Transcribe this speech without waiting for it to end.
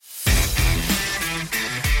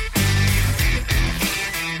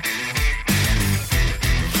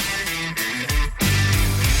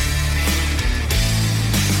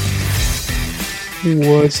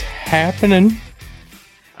What's happening?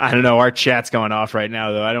 I don't know. Our chat's going off right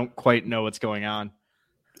now, though. I don't quite know what's going on.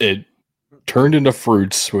 It turned into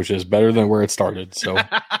fruits, which is better than where it started. So,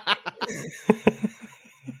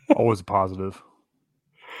 always a positive.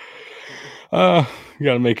 You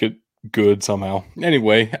got to make it good somehow.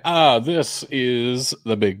 Anyway, this is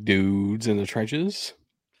the Big Dudes in the Trenches.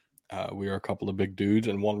 We are a couple of big dudes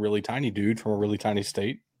and one really tiny dude from a really tiny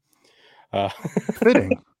state.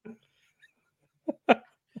 Fitting.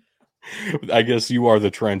 I guess you are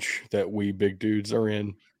the trench that we big dudes are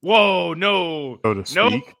in. Whoa, no. So to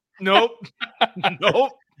speak. Nope.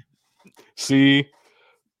 See,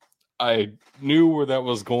 I knew where that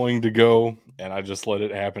was going to go, and I just let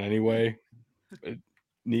it happen anyway. It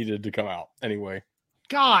needed to come out anyway.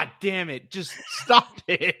 God damn it. Just stop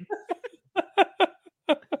it.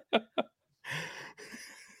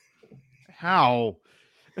 How?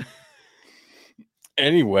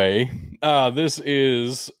 Anyway, this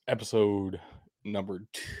is episode number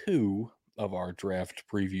 2 of our draft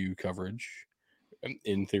preview coverage.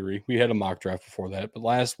 In theory, we had a mock draft before that, but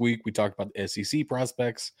last week we talked about the SEC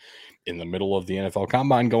prospects in the middle of the NFL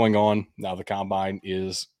Combine going on. Now the Combine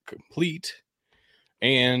is complete,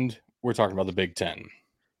 and we're talking about the Big Ten.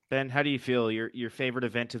 Ben, how do you feel? Your favorite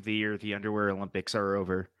event of the year, the Underwear Olympics, are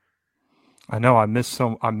over. I know I missed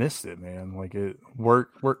it, man. Like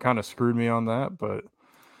work kind of screwed me on that, but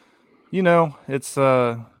you know, it's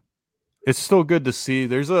still good to see.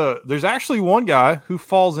 There's actually one guy who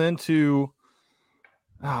falls into.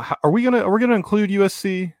 Are we gonna include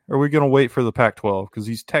USC? Or are we gonna wait for the Pac-12 because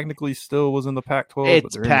he's technically still was in the Pac-12?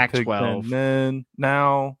 It's Pac-12 men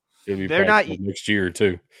now. They're not next year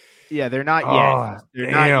too. Yeah, they're not yet.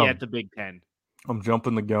 They're not yet the Big Ten. I'm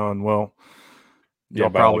jumping the gun. Well,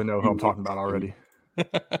 y'all probably know who I'm talking about already.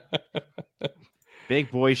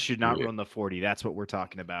 Big boys should not run the 40. That's what we're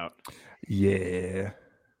talking about. Yeah.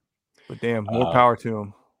 But damn, more power to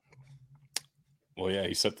him. Well, yeah,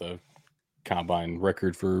 he set the Combine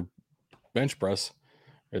record for bench press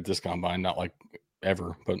at this Combine, not like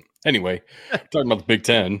ever. But anyway, talking about the Big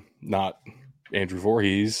Ten, not Andrew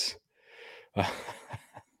Voorhees.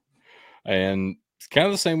 And it's kind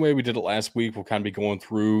of the same way we did it last week. We'll kind of be going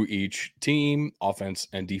through each team, offense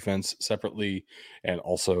and defense separately, and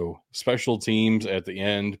also special teams at the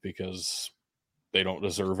end because they don't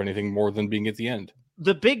deserve anything more than being at the end.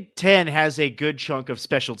 The Big Ten has a good chunk of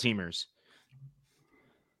special teamers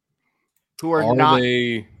who are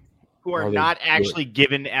not actually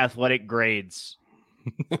given athletic grades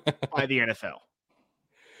by the NFL.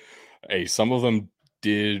 Hey, some of them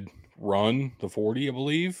did run the 40, I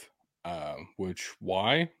believe.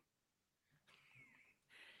 Why?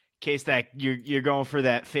 Case that you're going for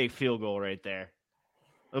that fake field goal right there.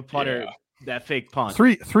 The punter, that fake punt.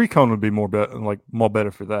 Three cone would be more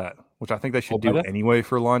better for that, which I think they should do anyway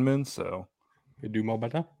for linemen. So they do more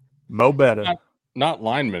better. Not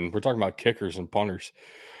linemen. We're talking about kickers and punters.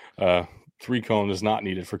 3 cone is not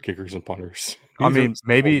needed for kickers and punters. I mean,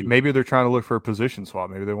 maybe they're trying to look for a position swap.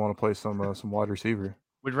 Maybe they want to play some wide receiver.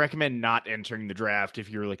 Would recommend not entering the draft if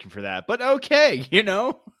you're looking for that. But okay, you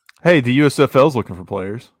know. Hey, the USFL's looking for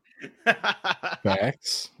players.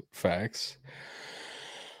 Facts.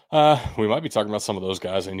 We might be talking about some of those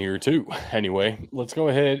guys in here too. Anyway, let's go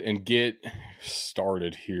ahead and get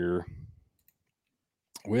started here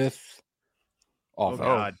with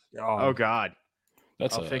offense. Oh God.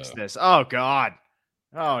 I'll fix this. Oh God.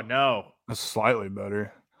 Oh no. That's slightly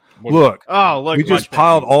better. Look, we just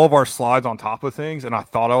piled all of our slides on top of things, and I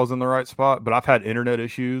thought I was in the right spot, but I've had internet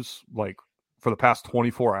issues like for the past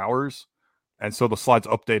 24 hours, and so the slides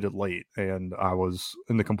updated late, and I was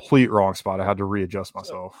in the complete wrong spot. I had to readjust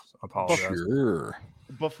myself. I apologize. Sure.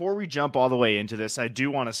 Before we jump all the way into this, I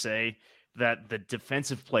do want to say that the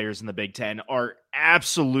defensive players in the Big Ten are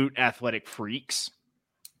absolute athletic freaks.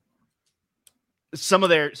 Some of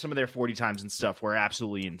their 40 times and stuff were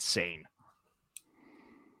absolutely insane.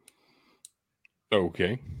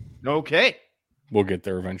 Okay. We'll get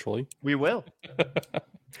there eventually. We will.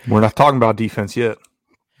 We're not talking about defense yet.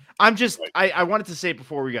 I'm just I wanted to say it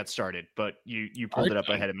before we got started, but you pulled it up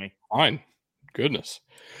ahead of me. Fine. Goodness.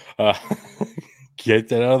 Get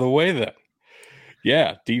that out of the way then.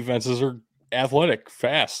 Yeah, defenses are athletic,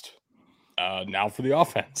 fast. Now for the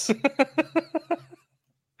offense.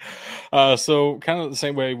 So kind of the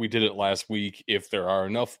same way we did it last week. If there are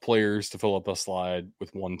enough players to fill up a slide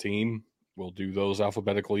with one team, we'll do those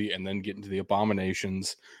alphabetically and then get into the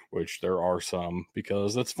abominations, which there are some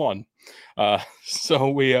because that's fun. So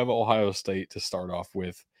we have Ohio State to start off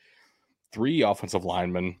with. 3 offensive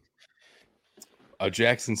linemen, a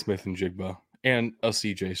Jackson Smith and Jigba, and a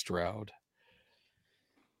CJ Stroud.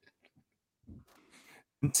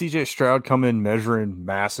 Didn't CJ Stroud come in measuring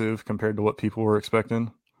massive compared to what people were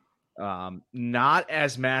expecting? Not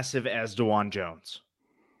as massive as DeJuan Jones.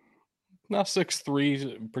 Now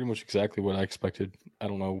 6'3", pretty much exactly what I expected. I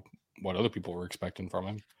don't know what other people were expecting from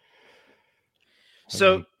him.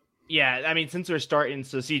 So, yeah, I mean, since we're starting,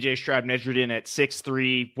 so CJ Stroud measured in at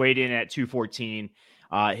 6'3", weighed in at 214.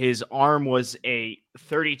 His arm was a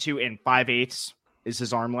 32 5/8 is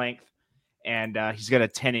his arm length. And he's got a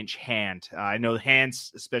 10-inch hand. I know the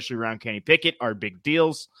hands, especially around Kenny Pickett, are big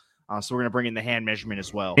deals. So we're going to bring in the hand measurement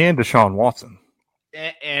as well. And Deshaun Watson.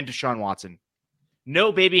 And Deshaun Watson.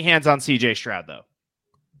 No baby hands on CJ Stroud, though.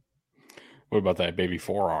 What about that baby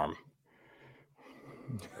forearm?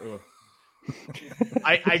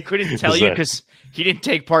 I couldn't tell you because he didn't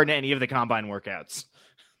take part in any of the combine workouts.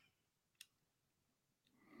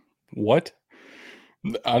 What?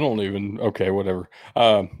 I don't even. Okay, whatever.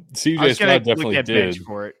 CJ Stroud definitely did.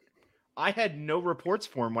 For it. I had no reports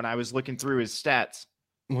for him when I was looking through his stats.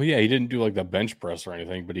 Well, yeah, he didn't do like the bench press or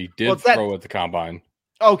anything, but he did throw at the combine.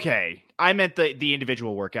 Okay, I meant the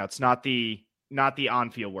individual workouts, not the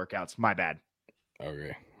on-field workouts. My bad.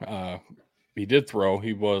 Okay, he did throw.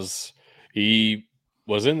 He was in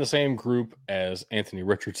the same group as Anthony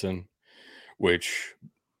Richardson, which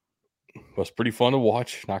was pretty fun to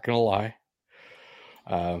watch. Not gonna lie.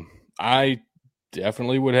 I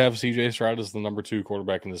definitely would have CJ Stroud as the number 2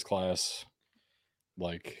 quarterback in this class.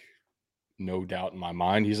 Like, no doubt in my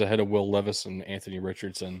mind. He's ahead of Will Levis and Anthony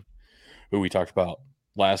Richardson, who we talked about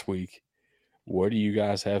last week. Where do you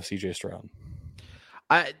guys have CJ Stroud?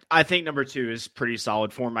 I think number 2 is pretty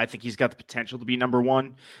solid for him. I think he's got the potential to be number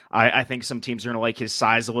 1. I think some teams are going to like his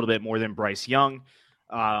size a little bit more than Bryce Young.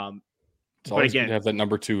 But again, have that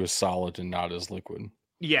number 2 is solid and not as liquid.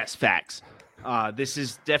 Yes, facts. This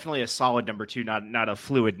is definitely a solid number 2, not a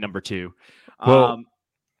fluid number 2. Well,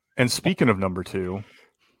 and speaking of number 2,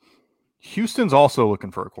 Houston's also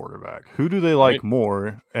looking for a quarterback. Who do they like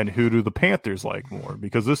more, and who do the Panthers like more?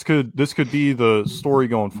 Because this could be the story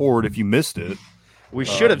going forward. If you missed it, we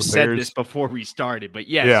should have said this before we started. But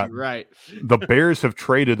yes, you're right. The Bears have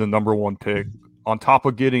traded the number 1 pick on top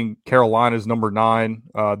of getting Carolina's number 9,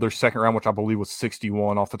 their second round, which I believe was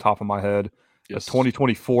 61 off the top of my head. Yes. A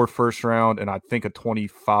 2024 first round, and I think a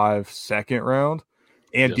 25 second round,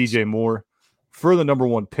 and DJ Moore for the number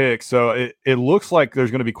 1 pick. So it looks like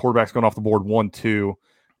there's going to be quarterbacks going off the board 1, 2.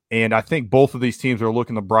 And I think both of these teams are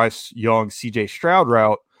looking the Bryce Young, CJ Stroud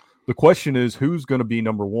route. The question is who's going to be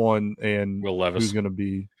number 1 and Will Levis. Who's going to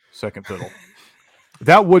be second fiddle.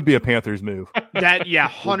 That would be a Panthers move.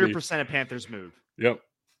 100% a Panthers move. Yep.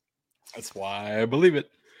 That's why I believe it.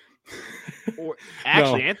 Or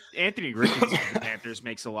actually, Anthony Richardson for the Panthers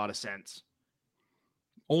makes a lot of sense.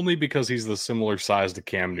 Only because he's the similar size to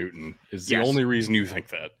Cam Newton is the only reason you think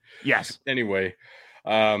that. Yes. Anyway,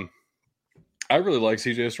 I really like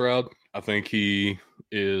CJ Stroud. I think he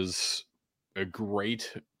is a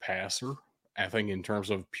great passer. I think in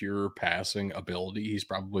terms of pure passing ability, he's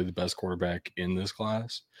probably the best quarterback in this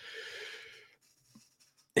class.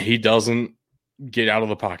 He doesn't get out of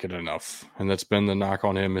the pocket enough, and that's been the knock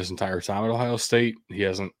on him his entire time at Ohio State. He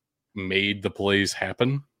hasn't made the plays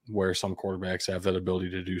happen where some quarterbacks have that ability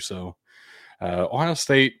to do so. Ohio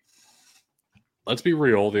State, let's be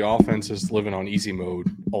real, the offense is living on easy mode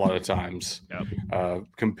a lot of times.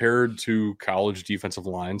 Compared to college defensive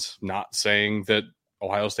lines, not saying that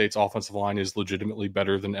Ohio State's offensive line is legitimately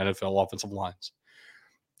better than NFL offensive lines.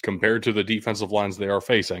 Compared to the defensive lines they are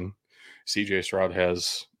facing, CJ Stroud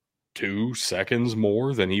has 2 seconds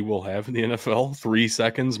more than he will have in the NFL, 3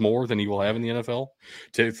 seconds more than he will have in the NFL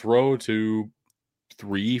to throw to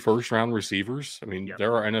 3 first-round receivers. I mean,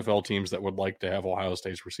 there are NFL teams that would like to have Ohio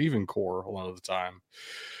State's receiving core a lot of the time.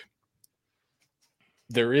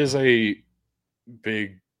 There is a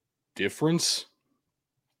big difference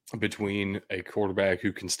between a quarterback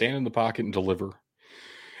who can stand in the pocket and deliver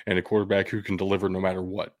and a quarterback who can deliver no matter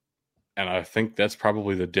what. And I think that's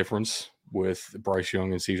probably the difference with Bryce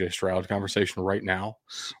Young and CJ Stroud conversation right now,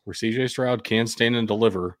 where CJ Stroud can stand and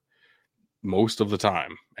deliver most of the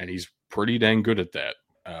time, and he's pretty dang good at that.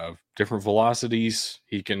 Different velocities,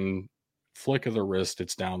 he can flick of the wrist,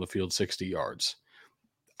 it's down the field 60 yards.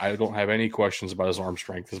 I don't have any questions about his arm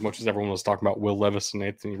strength, as much as everyone was talking about Will Levis and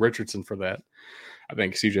Anthony Richardson for that. I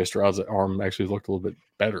think CJ Stroud's arm actually looked a little bit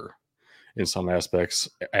better in some aspects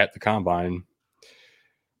at the combine.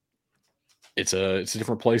 It's a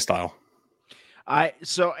different play style.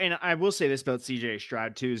 And I will say this about CJ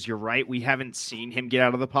Stroud too, is you're right. We haven't seen him get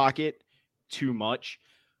out of the pocket too much.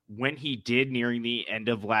 When he did nearing the end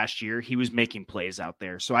of last year, he was making plays out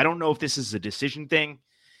there. So I don't know if this is a decision thing.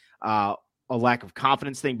 a lack of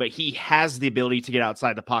confidence thing, but he has the ability to get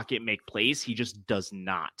outside the pocket and make plays. He just does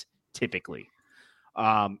not typically.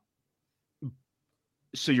 So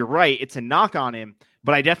you're right. It's a knock on him,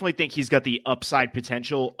 but I definitely think he's got the upside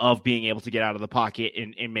potential of being able to get out of the pocket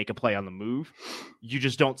and make a play on the move. You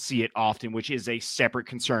just don't see it often, which is a separate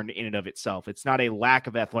concern in and of itself. It's not a lack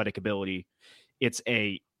of athletic ability. It's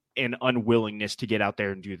an unwillingness to get out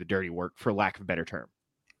there and do the dirty work, for lack of a better term.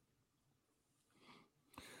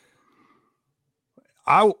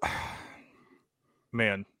 I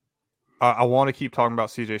want to keep talking about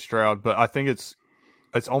CJ Stroud, but I think it's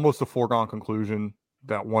almost a foregone conclusion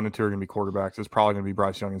that 1 and 2 are going to be quarterbacks. It's probably going to be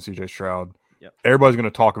Bryce Young and CJ Stroud. Yep. Everybody's going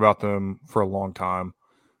to talk about them for a long time.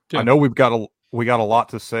 Yeah. I know we got a lot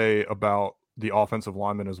to say about the offensive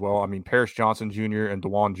linemen as well. I mean, Paris Johnson Jr. and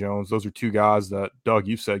DeJuan Jones, those are two guys that, Doug,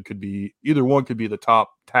 you said either one could be the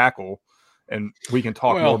top tackle, and we can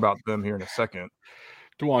talk more about them here in a second.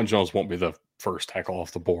 DeJuan Jones won't be the first tackle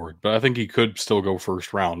off the board, but I think he could still go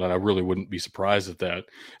first round, and I really wouldn't be surprised at that,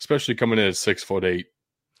 especially coming in at 6'8",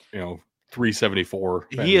 374.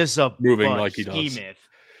 He is a moving like he does. Myth.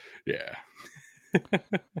 Yeah.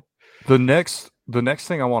 The next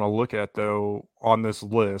thing I want to look at though on this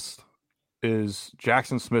list is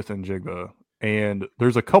Jackson Smith-Njigba, and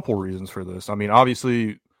there's a couple reasons for this. I mean,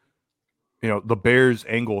 obviously, the Bears'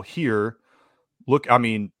 angle here. Look, I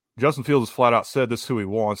mean, Justin Fields has flat out said this is who he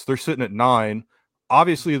wants. They're sitting at 9.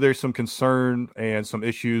 Obviously, there's some concern and some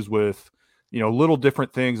issues with, little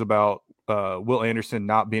different things about Will Anderson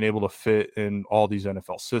not being able to fit in all these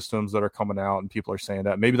NFL systems that are coming out, and people are saying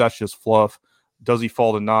that. Maybe that's just fluff. Does he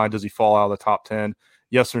fall to 9? Does he fall out of the top 10?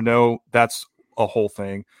 Yes or no? That's a whole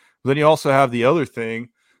thing. But then you also have the other thing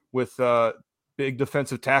with big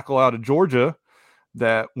defensive tackle out of Georgia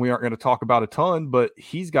that we aren't going to talk about a ton, but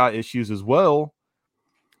he's got issues as well.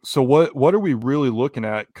 So what are we really looking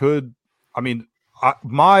at? In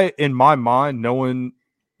my mind,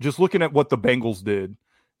 just looking at what the Bengals did,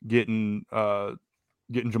 getting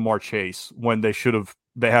Jamar Chase when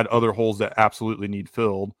they had other holes that absolutely need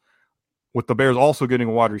filled. With the Bears also getting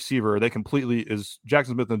a wide receiver, is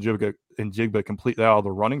Jackson Smith and Njigba completely out of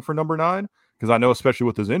the running for number 9? Because I know, especially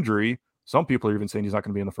with his injury, some people are even saying he's not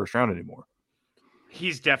going to be in the first round anymore.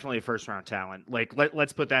 He's definitely a first-round talent. Like,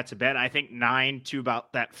 let's put that to bed. I think 9 to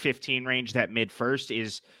about that 15 range, that mid-first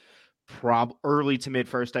is early to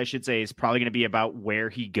mid-first, I should say, is probably going to be about where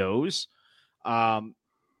he goes. I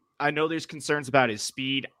know there's concerns about his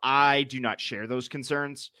speed. I do not share those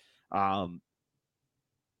concerns.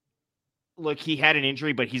 Look, he had an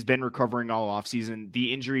injury, but he's been recovering all offseason.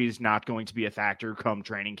 The injury is not going to be a factor come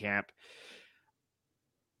training camp.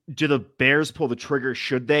 Do the Bears pull the trigger?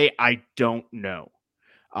 Should they? I don't know.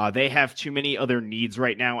 They have too many other needs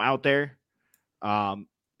right now out there.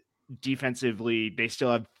 Defensively, they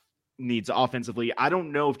still have needs offensively. I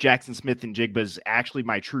don't know if Jackson Smith-Njigba is actually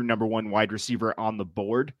my true number 1 wide receiver on the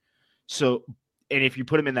board. So, and if you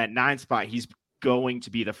put him in that 9 spot, he's going to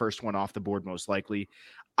be the first one off the board most likely.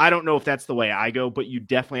 I don't know if that's the way I go, but you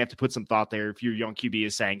definitely have to put some thought there if your young QB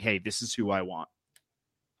is saying, hey, this is who I want.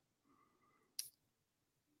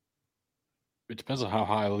 It depends on how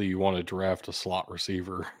highly you want to draft a slot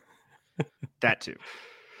receiver. That too.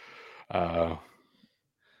 At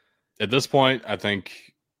this point, I think,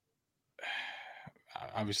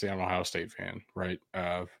 obviously I'm an Ohio State fan, right?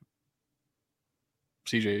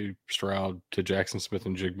 CJ Stroud to Jackson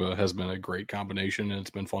Smith-Njigba has been a great combination, and it's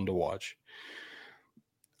been fun to watch.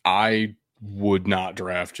 I would not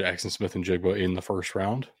draft Jackson Smith-Njigba in the first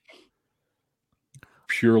round.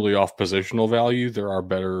 Purely off positional value, there are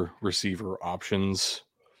better receiver options.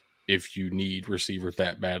 If you need receiver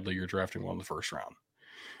that badly, you're drafting one in the first round.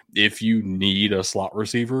 If you need a slot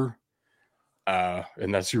receiver,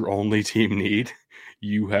 and that's your only team need,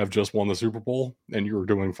 you have just won the Super Bowl and you're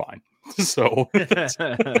doing fine. So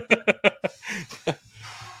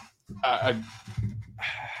I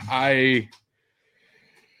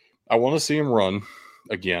want to see him run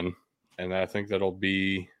again, and I think that'll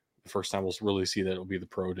be the first time we'll really see that. It'll be the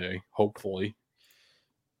pro day, hopefully.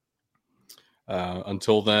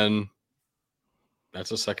 Until then,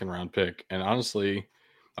 that's a second-round pick. And honestly,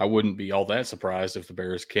 I wouldn't be all that surprised if the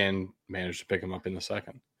Bears can manage to pick him up in the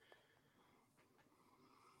second.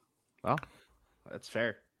 Well, that's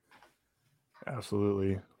fair.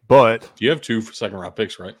 Absolutely. But you have 2 second-round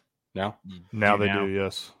picks, right? Now they do,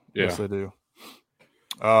 yes. Yeah. Yes, they do.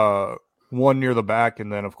 One near the back,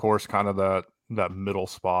 and then, of course, kind of that middle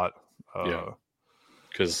spot.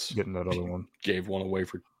 Because getting that other one. Gave one away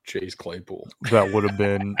for Chase Claypool. That would have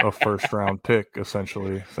been a first-round pick,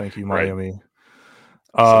 essentially. Thank you, Miami.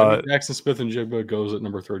 Right. So Jackson Smith-Njigba goes at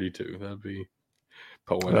number 32. That'd be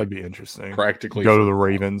Poetic. That'd be interesting. Practically go to the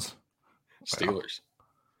Ravens. Steelers.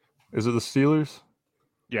 Is it the Steelers?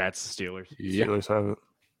 Yeah, it's the Steelers. Yeah. Steelers have it.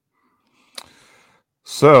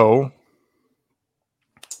 So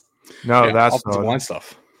no, that's offensive line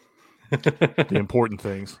stuff. the important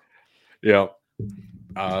things. Yeah.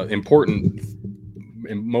 Important,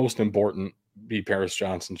 most important, be Paris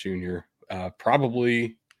Johnson Jr.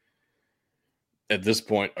 Probably at this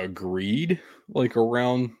point agreed, like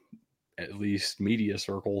around at least media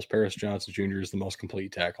circles, Paris Johnson Jr. is the most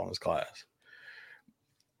complete tackle in his class.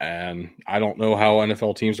 And I don't know how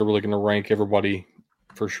NFL teams are really going to rank everybody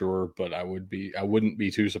for sure, but I wouldn't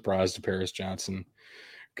be too surprised if Paris Johnson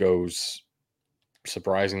goes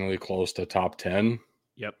surprisingly close to top 10.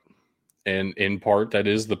 Yep. And in part, that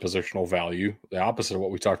is the positional value. The opposite of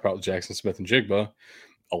what we talked about with Jackson Smith and Jigba.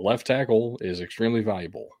 A left tackle is extremely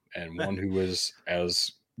valuable, and one who is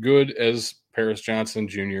as good as Paris Johnson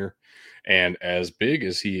Jr. and as big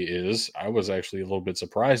as he is. I was actually a little bit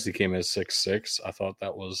surprised he came as 6'6". I thought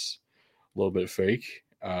that was a little bit fake,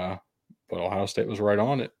 but Ohio State was right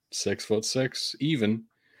on it. 6'6", even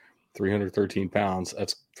 313 pounds.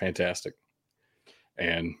 That's fantastic.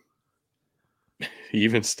 And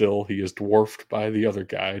even still, he is dwarfed by the other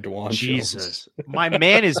guy, Dawand Jesus. Jones. My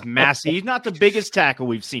man is massive. He's not the biggest tackle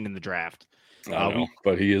we've seen in the draft. I know,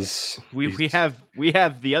 but he is. We have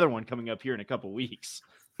the other one coming up here in a couple weeks.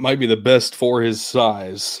 Might be the best for his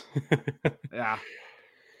size. Yeah.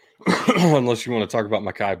 Unless you want to talk about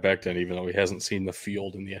Mekhi Becton, even though he hasn't seen the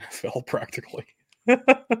field in the NFL practically.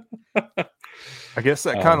 I guess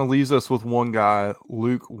that kind of leaves us with one guy,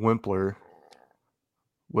 Luke Wypler.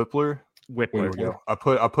 Whippler. There we go. I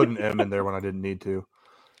put an M in there when I didn't need to.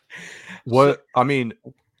 What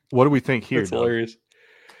do we think here? That's hilarious.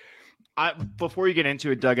 Before you get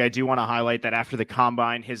into it, Doug, I do want to highlight that after the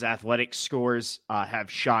combine, his athletic scores have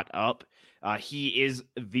shot up. He is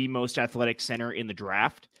the most athletic center in the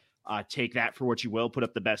draft. Take that for what you will. Put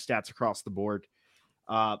up the best stats across the board.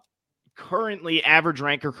 Currently, average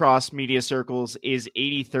rank across media circles is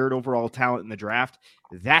 83rd overall talent in the draft.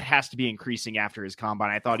 That has to be increasing after his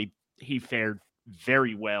combine. I thought he fared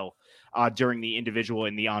very well during the individual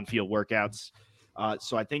and the on-field workouts.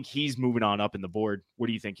 So I think he's moving on up in the board. What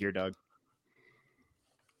do you think here, Doug?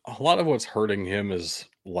 A lot of what's hurting him is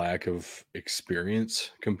lack of experience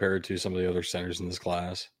compared to some of the other centers in this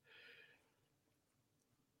class.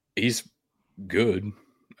 He's good.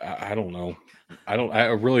 I don't know. I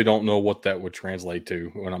really don't know what that would translate to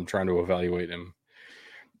when I'm trying to evaluate him,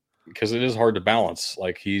 because it is hard to balance.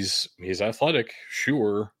 Like he's athletic,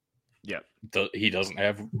 sure. Yeah. He doesn't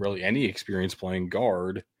have really any experience playing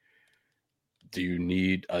guard. Do you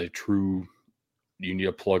need a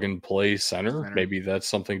plug and play center? Maybe that's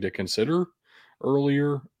something to consider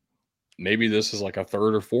earlier. Maybe this is like a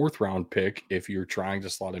 3rd or 4th round pick if you're trying to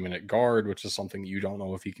slot him in at guard, which is something you don't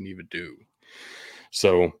know if he can even do.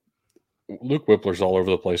 So Luke Wypler's all over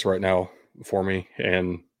the place right now for me,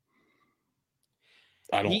 and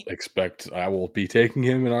I don't expect I will be taking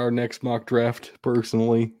him in our next mock draft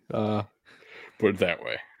personally. Put it that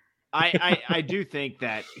way. I do think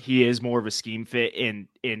that he is more of a scheme fit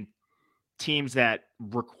in teams that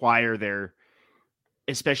require their,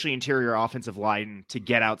 especially interior offensive line, to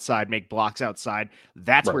get outside, make blocks outside.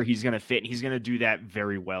 That's right where he's going to fit, and he's going to do that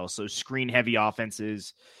very well. So screen heavy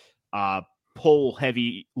offenses, pull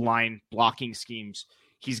heavy line blocking schemes,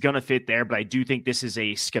 he's going to fit there. But I do think this is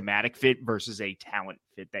a schematic fit versus a talent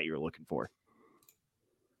fit that you're looking for.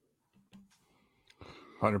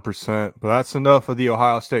 100%. But that's enough of the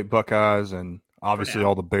Ohio State Buckeyes and obviously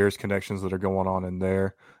all the Bears connections that are going on in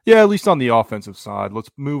there. Yeah, at least on the offensive side. Let's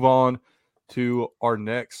move on to our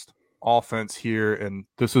next offense here. And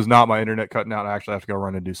this is not my internet cutting out. I actually have to go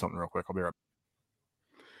run and do something real quick. I'll be right back.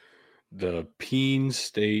 The Penn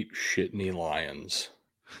State Shitney Lions.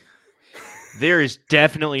 There is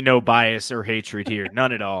definitely no bias or hatred here.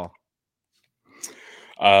 None at all.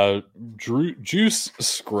 Juice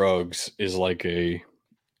Scruggs is like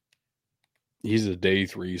he's a day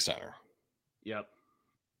 3 center. Yep.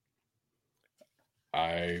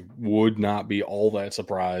 I would not be all that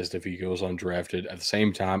surprised if he goes undrafted. At the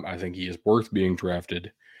same time, I think he is worth being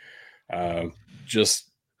drafted. Just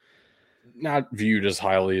not viewed as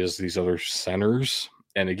highly as these other centers.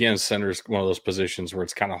 And again, center's one of those positions where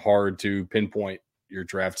it's kind of hard to pinpoint your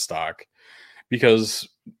draft stock, because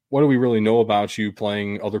what do we really know about you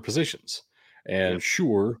playing other positions? And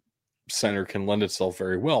sure, center can lend itself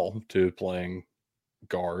very well to playing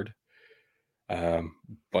guard.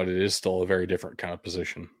 But it is still a very different kind of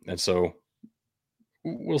position. And so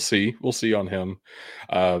we'll see. We'll see on him.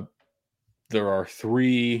 There are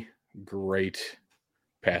 3 great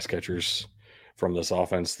pass catchers from this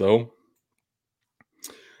offense, though.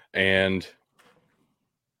 And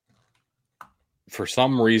for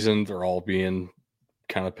some reason, they're all being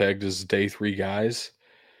kind of pegged as day 3 guys.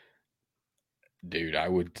 Dude, I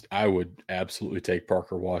would absolutely take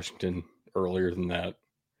Parker Washington earlier than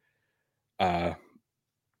that.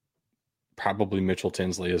 Probably Mitchell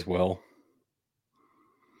Tinsley as well.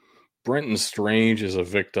 Brenton Strange is a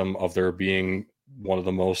victim of there being one of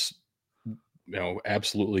the most,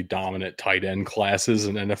 absolutely dominant tight end classes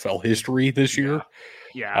in NFL history this year.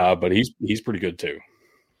 Yeah. But he's pretty good too.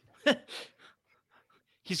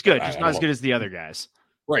 He's good, just not as good as the other guys.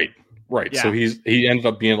 Right. Yeah. So he ended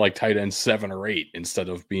up being like tight end 7 or 8 instead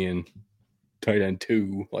of being tight end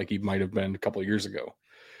 2 like he might have been a couple of years ago.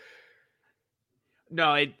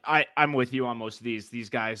 No, I'm with you on most of these. These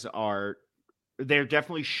guys they're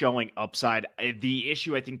definitely showing upside. The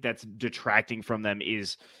issue I think that's detracting from them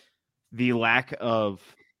is the lack of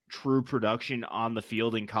true production on the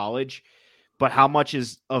field in college. But how much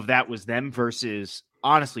of that was them versus,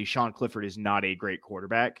 honestly, Sean Clifford is not a great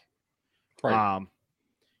quarterback. Right.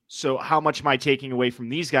 So how much am I taking away from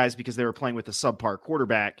these guys because they were playing with a subpar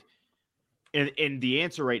quarterback? And the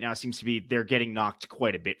answer right now seems to be they're getting knocked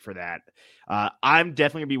quite a bit for that. I'm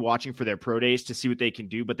definitely going to be watching for their pro days to see what they can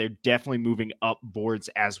do, but they're definitely moving up boards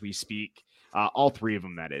as we speak. All 3 of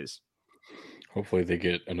them, that is. Hopefully they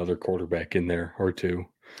get another quarterback in there or 2.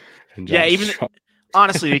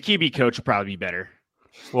 Honestly, the QB coach will probably be better.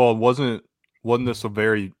 Well, wasn't this a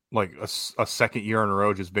very, like, a second year in a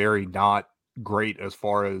row just very not great as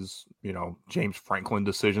far as, James Franklin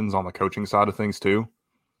decisions on the coaching side of things too?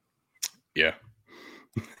 Yeah.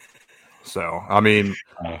 So, I mean,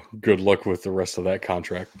 good luck with the rest of that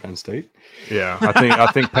contract, Penn State. Yeah,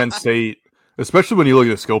 I think Penn State, especially when you look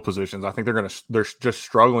at the skill positions, I think they're just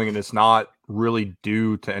struggling, and it's not really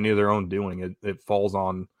due to any of their own doing. It falls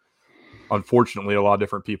on, unfortunately, a lot of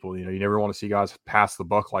different people. You never want to see guys pass the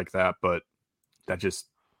buck like that, but that's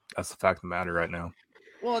the fact of the matter right now.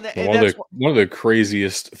 Well, one of the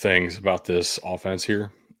craziest things about this offense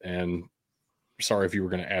here, and sorry if you were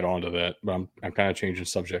going to add on to that, but I'm kind of changing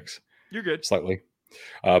subjects. You're good. Slightly.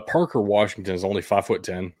 Parker Washington is only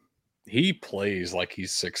 5'10". He plays like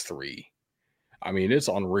he's 6'3". I mean, it's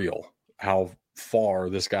unreal how far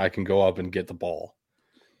this guy can go up and get the ball.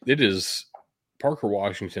 Parker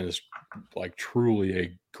Washington is like truly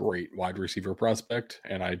a great wide receiver prospect,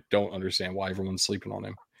 and I don't understand why everyone's sleeping on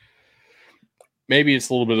him. Maybe it's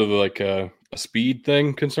a little bit of like a speed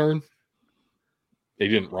thing concern. He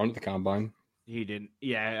didn't run at the combine. He didn't.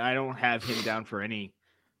 Yeah, I don't have him down for any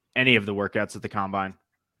of the workouts at the combine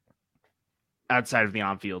outside of the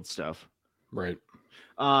on-field stuff. Right.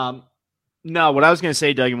 No, what I was going to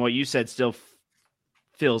say, Doug, and what you said still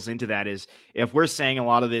fills into that is if we're saying a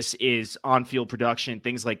lot of this is on-field production,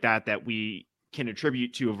 things like that we can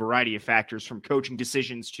attribute to a variety of factors from coaching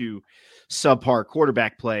decisions to subpar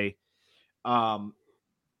quarterback play.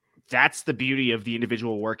 That's the beauty of the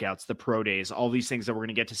individual workouts, the pro days, all these things that we're going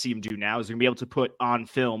to get to see him do now is they're going to be able to put on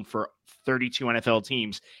film for 32 NFL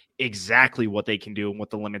teams exactly what they can do and what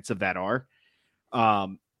the limits of that are,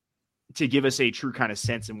 to give us a true kind of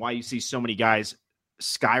sense and why you see so many guys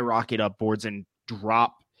skyrocket up boards and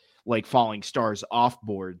drop like falling stars off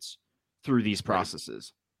boards through these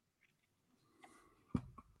processes.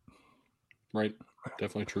 Right.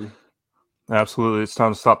 Definitely true. Absolutely. It's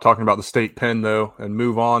time to stop talking about the state pen, though, and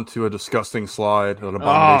move on to a disgusting slide. Oh,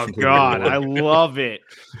 God. I love it.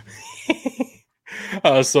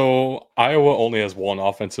 So Iowa only has one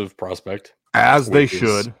offensive prospect. As they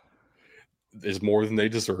should. Is more than they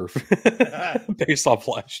deserve based off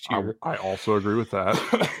last year. I also agree with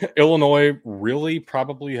that. Illinois really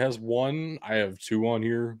probably has one. I have 2 on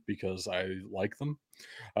here because I like them.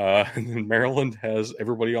 And then Maryland has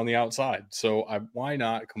everybody on the outside. So why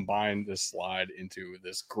not combine this slide into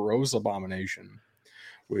this gross abomination,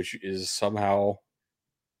 which is somehow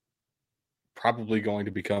probably going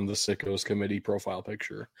to become the Sickos Committee profile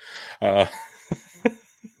picture.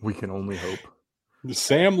 We can only hope.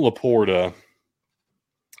 Sam Laporta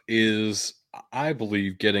is, I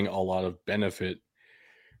believe, getting a lot of benefit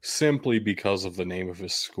simply because of the name of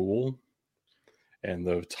his school and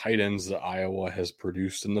the tight ends that Iowa has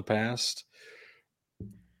produced in the past.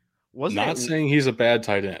 Not saying he's a bad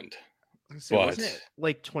tight end. Wasn't it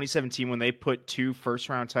like 2017 when they put 2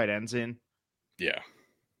 first-round tight ends in? Yeah.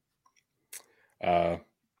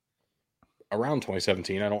 Around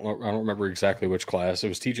 2017, I don't remember exactly which class. It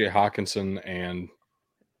was T.J. Hawkinson and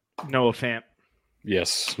Noah Fant.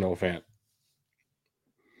 Yes, Noah Fant.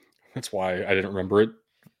 That's why I didn't remember it.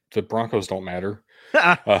 The Broncos don't matter.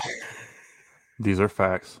 These are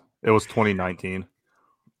facts. It was 2019.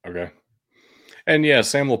 Okay. And yeah,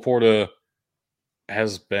 Sam Laporta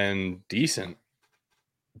has been decent.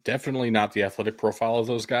 Definitely not the athletic profile of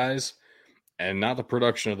those guys, and not the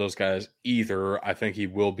production of those guys either. I think he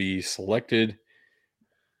will be selected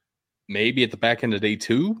maybe at the back end of day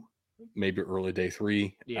 2, maybe early day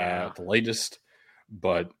 3 at the latest.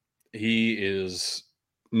 But he is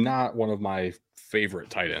not one of my favorite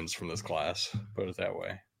tight ends from this class, put it that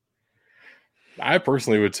way. I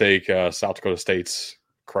personally would take South Dakota State's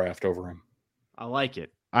Kraft over him. I like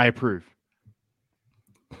it. I approve.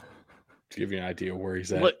 To give you an idea where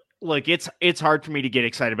he's at. Look, it's hard for me to get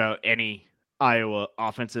excited about any Iowa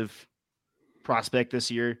offensive prospect this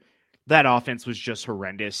year. That offense was just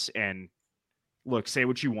horrendous. And look, say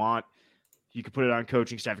what you want. You could put it on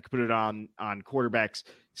coaching staff. You could put it on quarterbacks.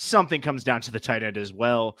 Something comes down to the tight end as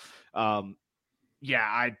well. I'm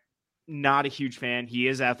not a huge fan. He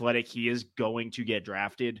is athletic. He is going to get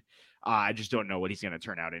drafted. I just don't know what he's going to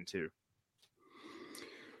turn out into.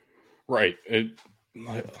 Right.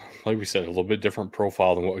 Like we said, a little bit different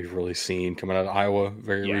profile than what we've really seen coming out of Iowa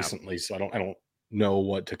very recently. So I don't know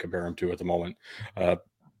what to compare him to at the moment. 6'3",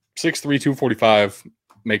 245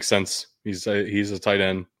 makes sense. He's a tight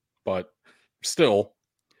end, but still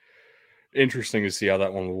interesting to see how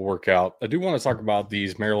that one will work out. I do want to talk about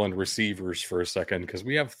these Maryland receivers for a second because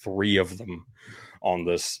we have 3 of them on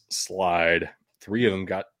this slide. 3 of them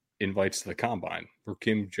got invites to the combine.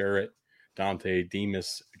 Rakim Jarrett, Dante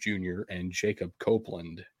Demas Jr., and Jacob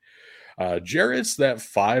Copeland. Jarrett's that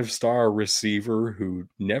 5-star receiver who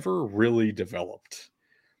never really developed.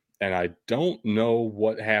 And I don't know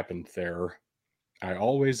what happened there. I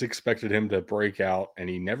always expected him to break out, and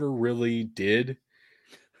he never really did.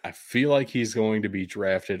 I feel like he's going to be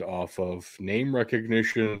drafted off of name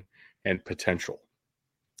recognition and potential,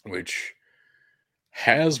 which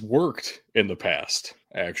has worked in the past,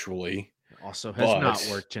 actually. Also has not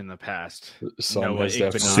worked in the past. Some has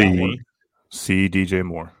definitely worked. See DJ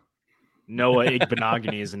Moore. Noah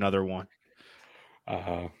Igbenogany is another one.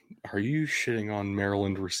 Are you shitting on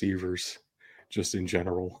Maryland receivers just in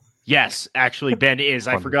general? Yes, actually, Ben is.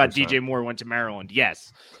 I forgot DJ Moore went to Maryland.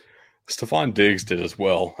 Yes. Stephon Diggs did as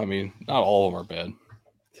well. I mean, not all of them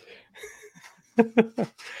are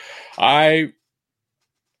bad.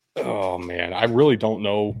 Oh, man. I really don't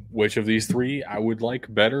know which of these 3 I would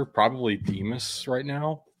like better. Probably Demas right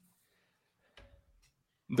now.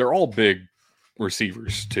 They're all big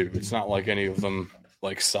receivers, too. It's not like any of them,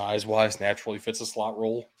 like size-wise, naturally fits a slot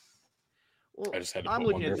role. Well, I just had to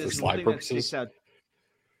put one there for slide purposes.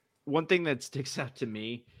 One thing that sticks out to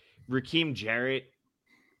me, Rakim Jarrett,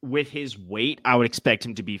 with his weight, I would expect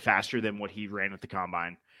him to be faster than what he ran at the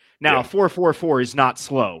combine. Now, 4.44 is not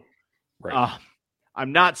slow. Right.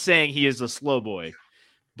 I'm not saying he is a slow boy,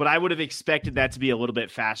 but I would have expected that to be a little bit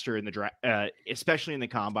faster in the draft, especially in the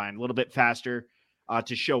combine, a little bit faster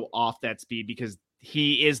to show off that speed because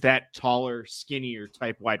he is that taller, skinnier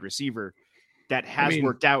type wide receiver that has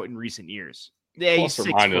worked out in recent years. Plus or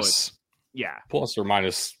minus. Foot. Yeah. Plus or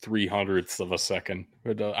minus 0.03 of a second.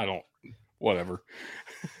 Whatever.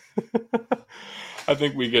 I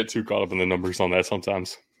think we get too caught up in the numbers on that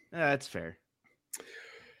sometimes. That's fair.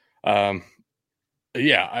 I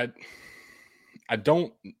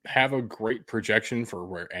don't have a great projection for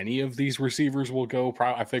where any of these receivers will go.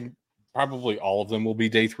 I think probably all of them will be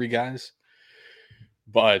day 3 guys.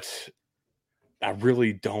 But I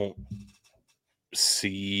really don't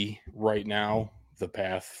see right now the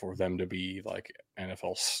path for them to be like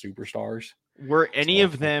NFL superstars. Were any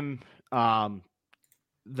of them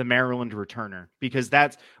the Maryland returner? Because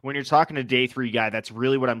that's when you're talking to day 3 guy, that's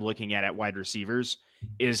really what I'm looking at wide receivers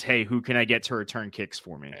is, hey, who can I get to return kicks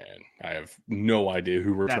for me? And I have no idea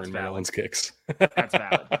who returned Maryland's kicks. That's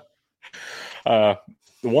valid.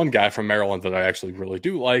 The one guy from Maryland that I actually really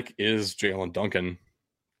do like is Jalen Duncan,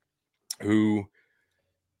 who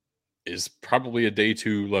is probably a day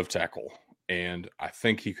 2 left tackle. And I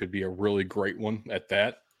think he could be a really great one at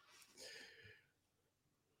that.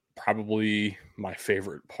 Probably my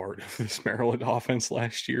favorite part of this Maryland offense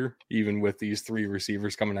last year, even with these 3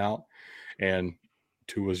 receivers coming out. And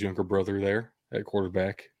Tua's younger brother there at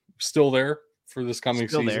quarterback. Still there for this coming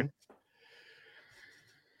season.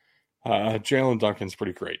 Jalen Duncan's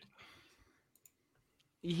pretty great.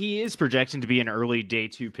 He is projected to be an early day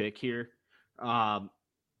 2 pick here. 6'6",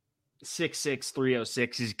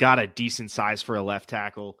 306. He's got a decent size for a left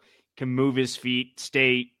tackle. Can move his feet,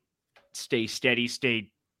 stay steady,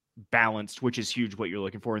 stay balanced, which is huge what you're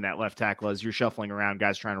looking for in that left tackle as you're shuffling around,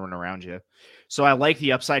 guys trying to run around you. So I like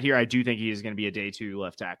the upside here. I do think he is going to be a day 2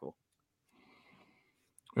 left tackle.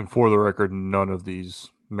 And for the record, none of these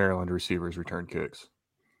Maryland receivers returned kicks.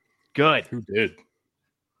 Good. Who did?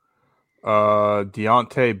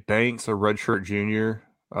 Deontay Banks, a redshirt junior.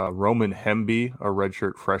 Roman Hemby, a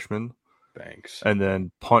redshirt freshman. Banks. And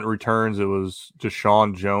then punt returns, it was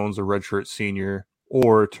Deshaun Jones, a redshirt senior,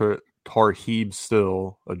 or Tarheeb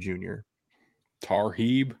Still, a junior.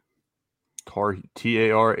 Tarheeb?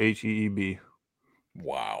 Tarheeb.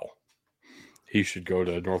 Wow. He should go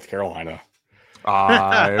to North Carolina.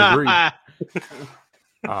 I agree.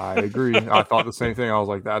 I thought the same thing. I was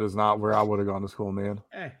like, that is not where I would have gone to school, man.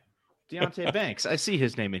 Hey, Deontay Banks. I see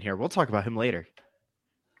his name in here. We'll talk about him later.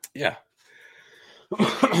 Yeah.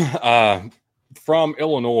 From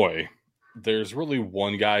Illinois, there's really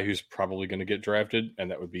one guy who's probably going to get drafted, and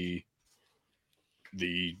that would be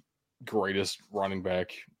the greatest running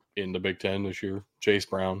back in the Big Ten this year, Chase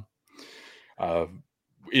Brown.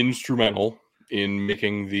 Instrumental in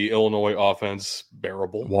making the Illinois offense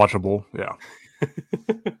bearable. Watchable, yeah.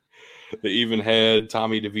 They even had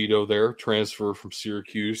Tommy DeVito there, transfer from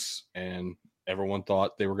Syracuse, and everyone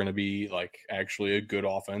thought they were going to be like actually a good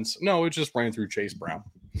offense. No, it just ran through Chase Brown.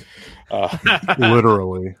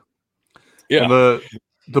 Literally. Yeah. And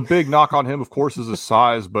the big knock on him, of course, is his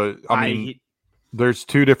size, but I mean, there's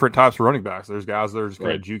two different types of running backs. There's guys that are just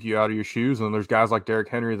going to juke you out of your shoes, and there's guys like Derrick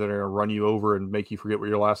Henry that are going to run you over and make you forget what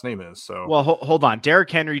your last name is. So, well, hold on.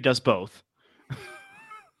 Derrick Henry does both.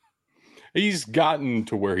 He's gotten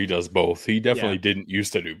to where he does both. He definitely didn't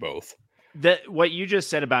used to do both. What you just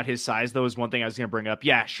said about his size, though, is one thing I was going to bring up.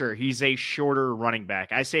 Yeah, sure. He's a shorter running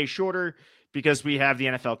back. I say shorter because we have the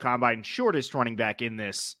NFL Combine shortest running back in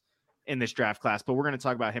this draft class, but we're going to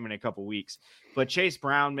talk about him in a couple weeks. But Chase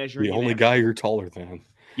Brown measuring the only guy you're taller than.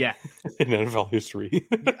 Yeah. In NFL history.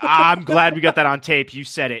 I'm glad we got that on tape. You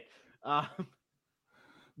said it.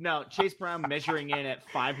 No, Chase Brown measuring in at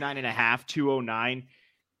 5'9.5", 209.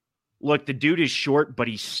 Look, the dude is short, but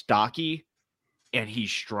he's stocky and he's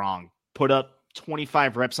strong. Put up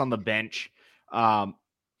 25 reps on the bench.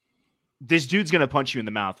 This dude's going to punch you in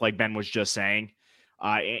the mouth, like Ben was just saying.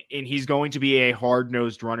 And he's going to be a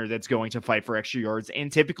hard-nosed runner that's going to fight for extra yards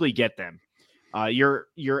and typically get them. Your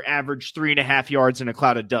average 3.5 yards in a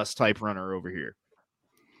cloud of dust type runner over here.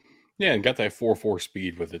 Yeah, and got that 4.4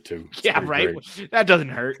 speed with it too. It's right. Great. That doesn't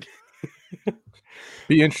hurt.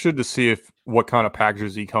 Be interested to see what kind of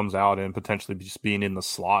packages he comes out in, potentially just being in the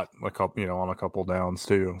slot, on a couple downs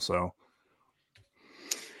too. So,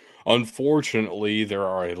 unfortunately, there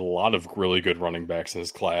are a lot of really good running backs in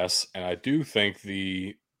this class, and I do think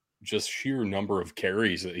the just sheer number of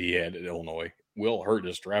carries that he had at Illinois will hurt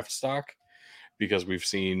his draft stock because we've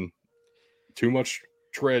seen too much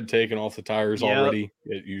tread taken off the tires already.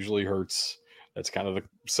 It usually hurts. That's kind of the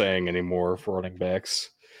saying anymore for running backs.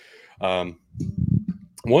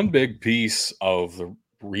 One big piece of the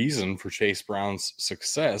reason for Chase Brown's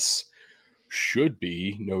success should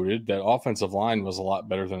be noted that offensive line was a lot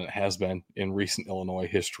better than it has been in recent Illinois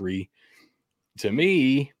history. To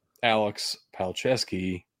me, Alex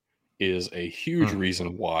Palczewski is a huge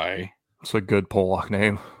reason why. It's a good Pollock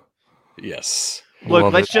name. Yes.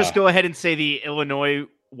 Look, let's just go ahead and say the Illinois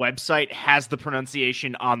website has the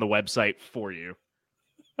pronunciation on the website for you.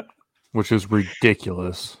 Which is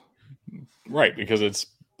ridiculous. Right, because it's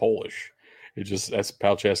Polish. That's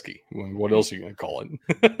Palczewski. What else are you going to call it?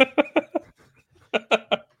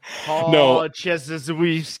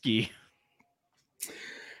 Palczewski.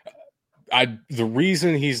 The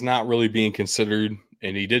reason he's not really being considered,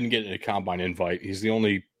 and he didn't get a combine invite, he's the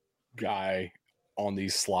only guy on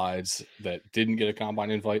these slides that didn't get a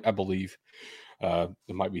combine invite, I believe. It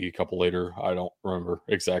might be a couple later. I don't remember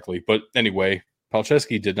exactly. But anyway,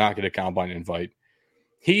 Palczewski did not get a combine invite.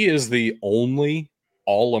 He is the only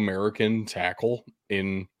All-American tackle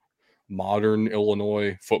in modern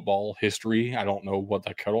Illinois football history. I don't know what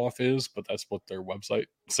the cutoff is, but that's what their website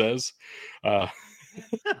says.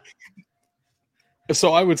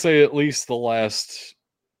 So I would say at least the last,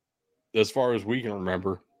 as far as we can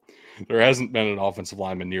remember, there hasn't been an offensive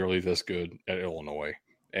lineman nearly this good at Illinois.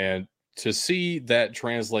 And to see that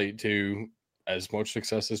translate to as much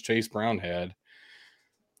success as Chase Brown had,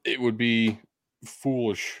 it would be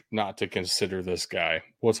foolish not to consider this guy.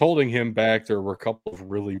 What's holding him back, there were a couple of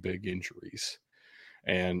really big injuries.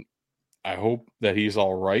 And I hope that he's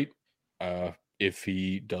all right. If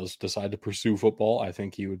he does decide to pursue football, I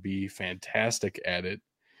think he would be fantastic at it.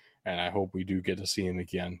 And I hope we do get to see him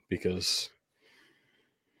again because,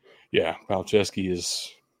 Palczewski is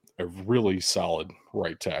a really solid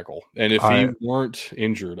right tackle. And if he weren't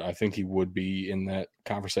injured, I think he would be in that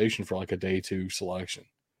conversation for like a day 2 selection.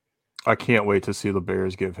 I can't wait to see the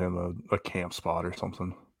Bears give him a camp spot or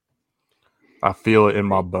something. I feel it in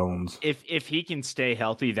my bones. If he can stay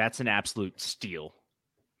healthy, that's an absolute steal.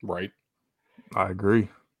 Right. I agree.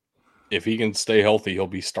 if he can stay healthy, he'll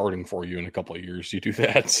be starting for you in a couple of years. You do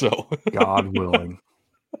that, so God willing.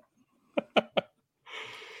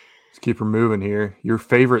 Let's keep her moving here. Your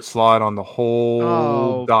favorite slide on the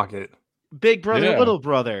whole docket. Big brother, little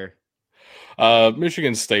brother.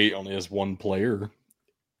 Michigan State only has one player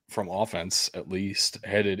from offense, at least,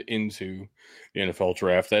 headed into the NFL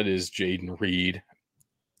draft. That is Jayden Reed.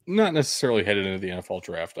 Not necessarily headed into the NFL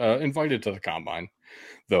draft. Invited to the combine,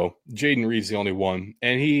 though. Jayden Reed's the only one,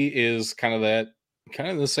 and he is kind of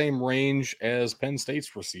the same range as Penn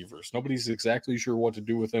State's receivers. Nobody's exactly sure what to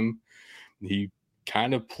do with him. He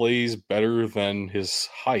kind of plays better than his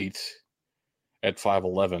height at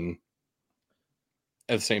 5'11".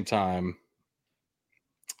 At the same time,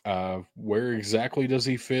 where exactly does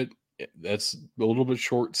he fit? That's a little bit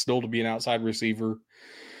short still to be an outside receiver.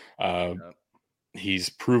 He's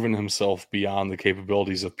proven himself beyond the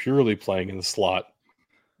capabilities of purely playing in the slot.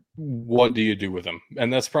 What do you do with him?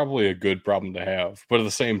 And that's probably a good problem to have. But at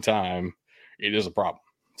the same time, it is a problem.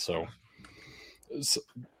 So it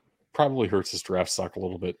probably hurts his draft stock a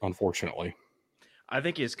little bit, unfortunately. I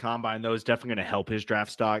think his combine, though, is definitely going to help his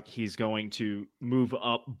draft stock. He's going to move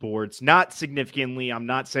up boards, not significantly. I'm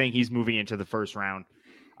not saying he's moving into the first round,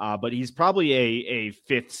 but he's probably a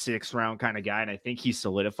fifth, sixth round kind of guy. And I think he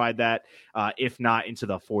solidified that, if not into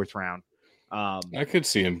the fourth round. I could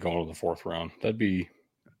see him going to the fourth round.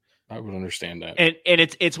 I would understand that. And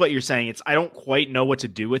it's what you're saying. I don't quite know what to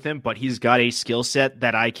do with him, but he's got a skill set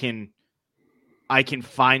that I can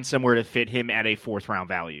find somewhere to fit him at a fourth round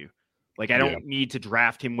value. Like, I don't need to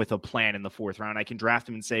draft him with a plan in the fourth round. I can draft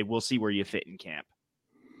him and say, we'll see where you fit in camp.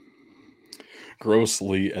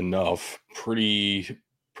 Grossly enough, pretty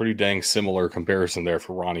dang similar comparison there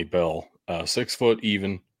for Ronnie Bell. 6 foot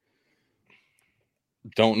even.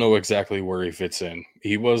 Don't know exactly where he fits in.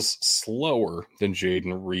 He was slower than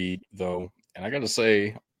Jayden Reed, though. And I got to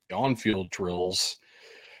say, on-field drills,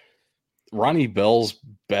 Ronnie Bell's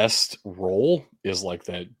best role is like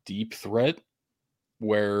that deep threat,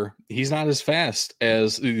 where he's not as fast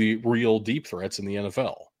as the real deep threats in the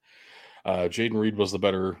NFL. Jayden Reed was the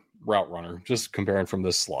better route runner, just comparing from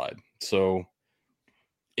this slide. So,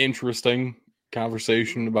 interesting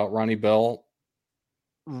conversation about Ronnie Bell.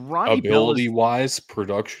 Ability-wise,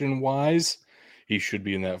 production-wise, he should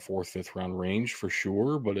be in that 4th, 5th round range for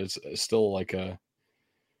sure, but it's still like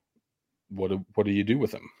what do you do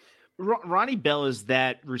with him? Ronnie Bell is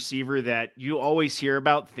that receiver that you always hear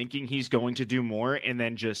about thinking he's going to do more and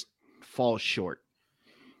then just falls short.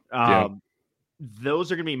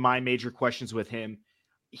 Those are going to be my major questions with him.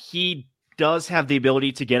 He does have the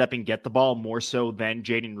ability to get up and get the ball more so than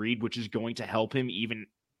Jayden Reed, which is going to help him even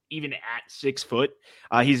at 6 foot.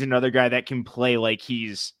 He's another guy that can play like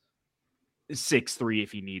he's 6'3"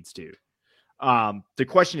 if he needs to. The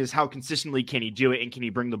question is, how consistently can he do it, and can he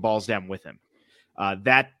bring the balls down with him?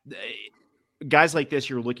 Guys like this,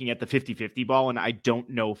 you're looking at the 50-50 ball, and I don't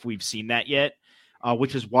know if we've seen that yet,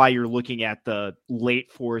 which is why you're looking at the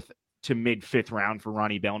late 4th to mid 5th round for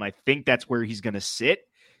Ronnie Bell, and I think that's where he's going to sit,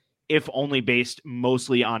 if only based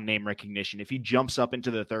mostly on name recognition. If he jumps up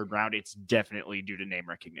into the 3rd round, it's definitely due to name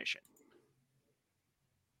recognition.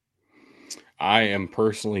 I am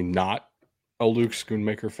personally not a Luke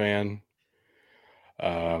Schoonmaker fan.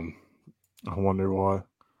 I wonder why.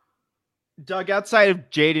 Doug, outside of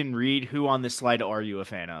Jayden Reed, who on this slide are you a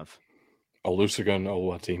fan of? Olusegun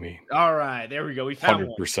Oluwatimi. All right, there we go. We found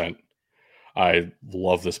 100%. One. I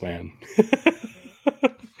love this man.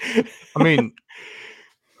 I mean,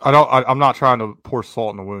 I'm not trying to pour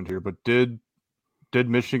salt in the wound here, but did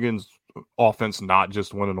Michigan's offense not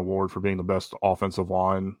just win an award for being the best offensive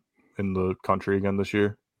line in the country again this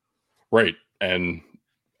year? Right, and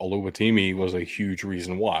Oluwatimi was a huge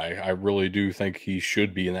reason why. I really do think he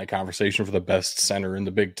should be in that conversation for the best center in the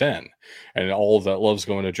Big Ten. And all of that love's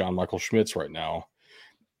going to John Michael Schmitz right now.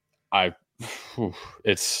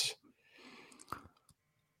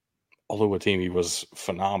 Oluwatimi was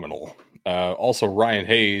phenomenal. Also, Ryan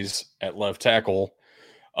Hayes at left tackle,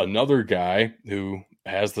 another guy who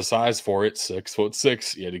has the size for it,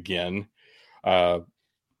 6'6" yet again. A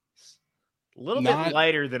little bit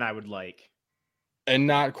lighter than I would like. And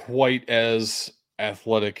not quite as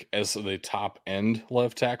athletic as the top end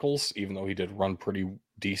left tackles, even though he did run pretty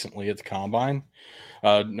decently at the combine.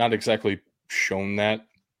 Not exactly shown that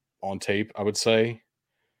on tape, I would say.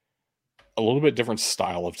 A little bit different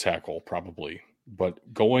style of tackle, probably.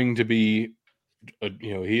 But going to be,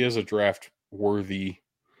 he is a draft-worthy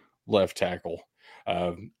left tackle.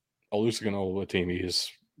 Olusegun Oluwatimi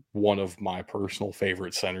is one of my personal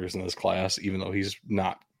favorite centers in this class, even though he's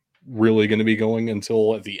not really going to be going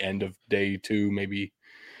until at the end of day 2, maybe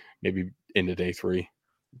into day 3.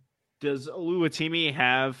 Does Oluwatimi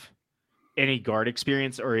have any guard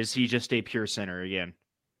experience, or is he just a pure center again?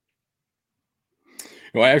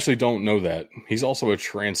 Well, I actually don't know that. He's also a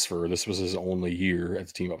transfer. This was his only year at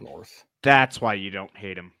the team up north. That's why you don't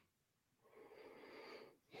hate him.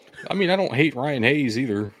 I mean, I don't hate Ryan Hayes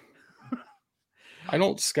either. I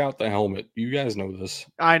don't scout the helmet. You guys know this.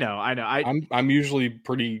 I know. I'm usually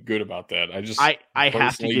pretty good about that. I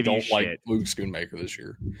have to give don't you like shit. Luke Schoonmaker this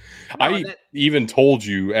year. No, even told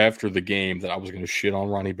you after the game that I was going to shit on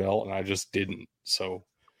Ronnie Bell, and I just didn't. So,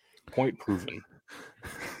 point proven.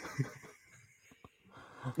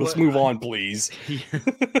 Let's move on, please.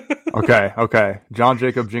 Okay. John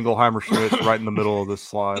Jacob Jingleheimer Schmitz right in the middle of this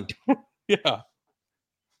slide.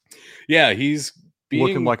 Yeah, he's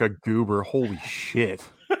looking like a goober. Holy shit.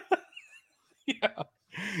 Yeah.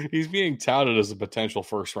 He's being touted as a potential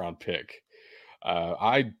first-round pick.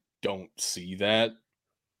 I don't see that.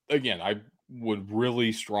 Again, I would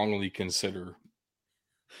really strongly consider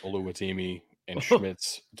Oluwatimi and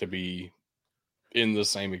Schmitz to be in the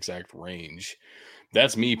same exact range.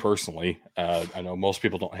 That's me personally. I know most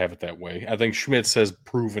people don't have it that way. I think Schmitz has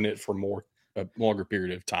proven it for a longer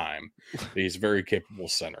period of time. He's a very capable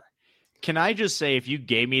center. Can I just say, if you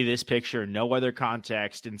gave me this picture, no other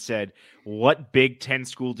context, and said, what Big Ten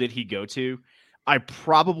school did he go to? I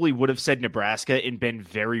probably would have said Nebraska and been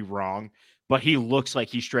very wrong, but he looks like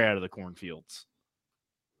he's straight out of the cornfields.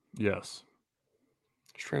 Yes.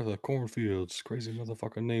 Straight out of the cornfields. Crazy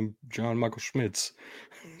motherfucker named John Michael Schmitz.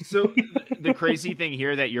 So the crazy thing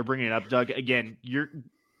here that you're bringing up, Doug, again,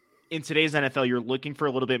 in today's NFL, you're looking for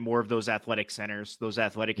a little bit more of those athletic centers, those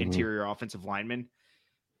athletic interior offensive linemen.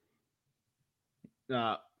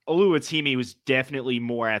 Oluwatimi was definitely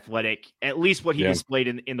more athletic, at least what he displayed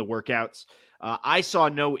in the workouts. I saw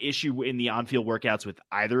no issue in the on-field workouts with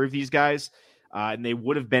either of these guys, and they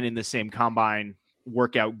would have been in the same combine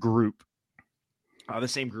workout group, the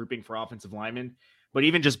same grouping for offensive linemen. But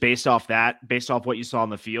even just based off what you saw on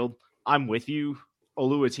the field, I'm with you.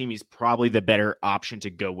 Oluwatimi is probably the better option to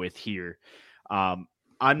go with here. I'm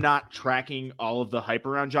not tracking all of the hype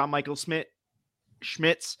around John Michael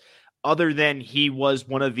Schmitz, other than he was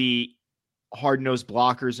one of the hard-nosed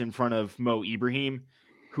blockers in front of Mo Ibrahim,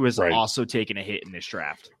 who has also taken a hit in this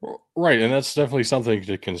draft. Right, and that's definitely something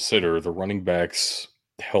to consider. The running backs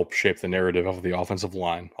help shape the narrative of the offensive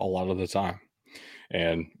line a lot of the time.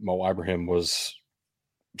 And Mo Ibrahim was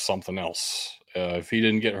something else. If he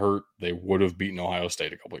didn't get hurt, they would have beaten Ohio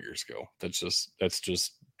State a couple of years ago. That's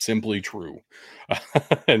just simply true.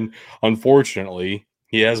 And unfortunately,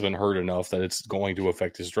 he has been hurt enough that it's going to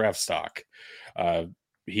affect his draft stock.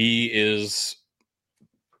 He is,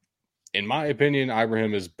 in my opinion,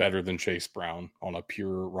 Ibrahim is better than Chase Brown on a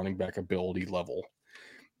pure running back ability level.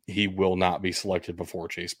 He will not be selected before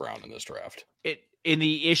Chase Brown in this draft. And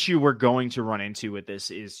the issue we're going to run into with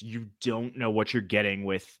this is you don't know what you're getting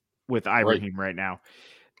with Ibrahim right now.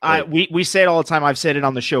 We say it all the time. I've said it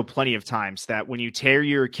on the show plenty of times that when you tear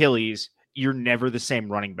your Achilles, you're never the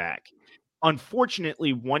same running back.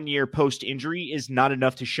 Unfortunately, 1 year post-injury is not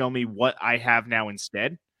enough to show me what I have now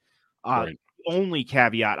instead. The only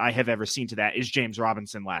caveat I have ever seen to that is James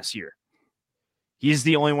Robinson last year. He's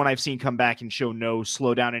the only one I've seen come back and show no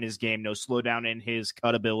slowdown in his game, no slowdown in his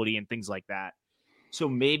cut ability and things like that. So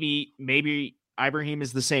maybe Ibrahim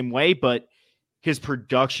is the same way, but his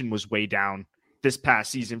production was way down this past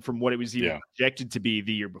season from what it was even projected to be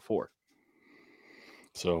the year before.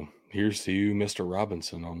 So here's to you, Mr.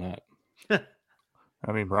 Robinson, on that.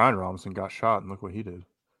 I mean, Brian Robinson got shot, and look what he did.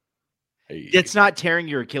 Hey. It's not tearing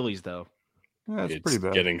your Achilles, though. Yeah, it's pretty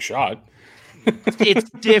bad. Getting shot. It's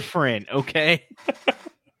different, okay?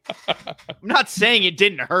 I'm not saying it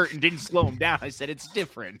didn't hurt and didn't slow him down. I said it's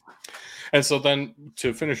different. And so then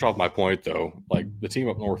to finish off my point, though, like the team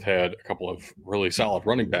up north had a couple of really solid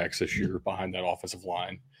running backs this year behind that offensive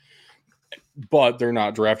line, but they're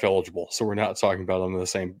not draft eligible. So we're not talking about them in the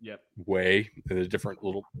same way, in a different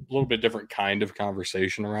little bit different kind of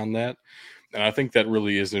conversation around that. And I think that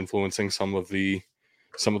really is influencing some of the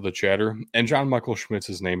chatter. And John Michael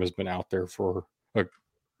Schmitz's name has been out there for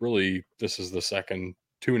this is the second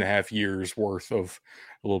 2.5 years worth of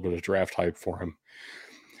a little bit of draft hype for him.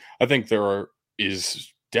 I think there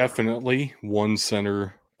is definitely one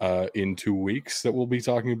center in 2 weeks that we'll be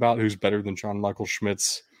talking about who's better than John Michael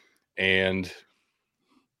Schmitz. And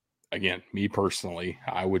again, me personally,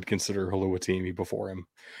 I would consider Oluwatimi before him.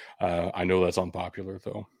 I know that's unpopular,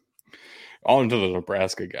 though. On to the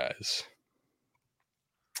Nebraska guys.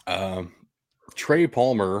 Trey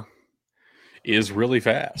Palmer is really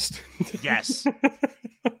fast. Yes.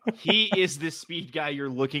 He is the speed guy you're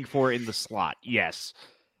looking for in the slot. Yes.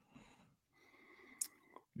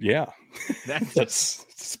 Yeah,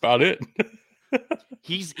 that's about it.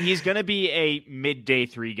 He's going to be a mid-day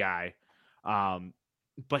 3 guy,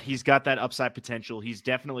 but he's got that upside potential. He's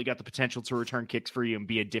definitely got the potential to return kicks for you and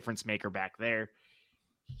be a difference maker back there.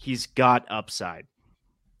 He's got upside.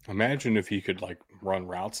 Imagine if he could like run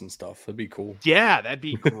routes and stuff. That'd be cool. Yeah, that'd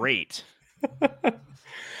be great.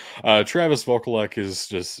 Travis Vokolek is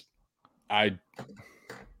just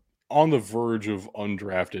on the verge of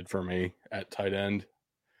undrafted for me at tight end.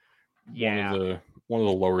 Yeah. One of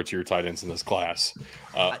the lower tier tight ends in this class.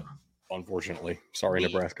 Unfortunately. Sorry,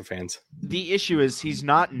 Nebraska fans. The issue is he's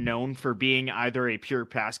not known for being either a pure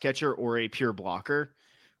pass catcher or a pure blocker,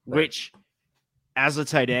 right. Which as a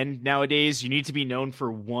tight end nowadays, you need to be known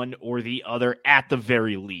for one or the other at the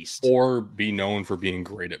very least. Or be known for being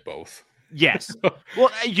great at both. Yes.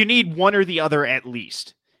 Well, you need one or the other at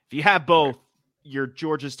least. If you have both, you're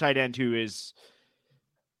Georgia's tight end who is,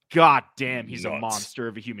 god damn, he's nuts. A monster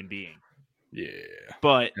of a human being.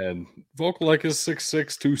 Yeah. And Vokolek is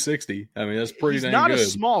 6'6", 260. I mean, that's pretty dang good. He's not a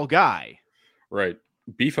small guy. Right.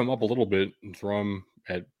 Beef him up a little bit and throw him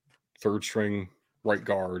at third string right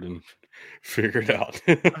guard and figure it out.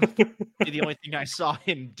 The only thing I saw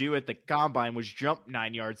him do at the combine was jump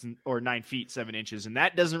 9 yards or 9 feet, 7 inches. And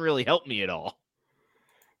that doesn't really help me at all.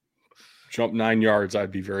 Jump 9 yards.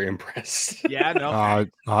 I'd be very impressed. Yeah, no.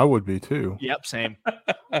 I would be too. Yep. Same.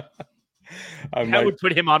 I would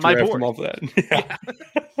put him on my board. Him off that. Yeah.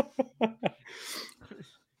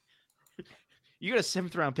 You got a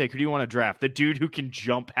 7th round pick. Who do you want to draft? The dude who can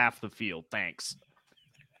jump half the field. Thanks.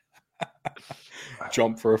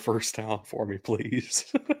 Jump for a first down for me,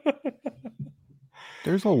 please.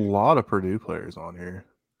 There's a lot of Purdue players on here.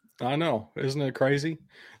 I know. Isn't it crazy?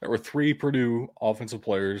 There were 3 Purdue offensive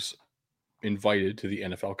players invited to the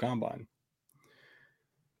NFL Combine.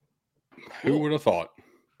 Who would have thought?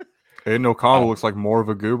 Aiden O'Connell looks like more of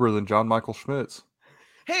a goober than John Michael Schmitz.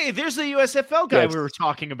 Hey, there's the USFL guy we were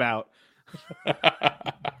talking about.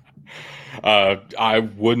 I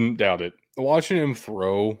wouldn't doubt it. Watching him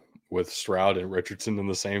throw with Stroud and Richardson in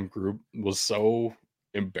the same group was so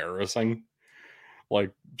embarrassing.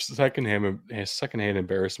 Like secondhand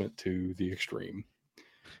embarrassment to the extreme.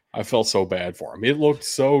 I felt so bad for him. It looked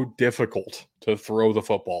so difficult to throw the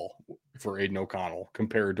football for Aiden O'Connell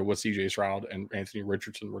compared to what CJ Stroud and Anthony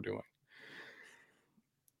Richardson were doing.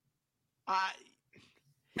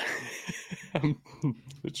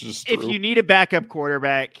 It's just if you need a backup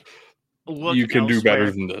quarterback, look you can elsewhere. do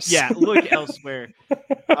better than this. Yeah, look elsewhere.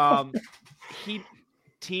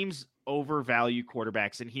 Teams overvalue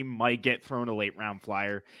quarterbacks, and he might get thrown a late round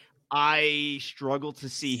flyer. I struggle to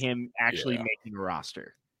see him actually making a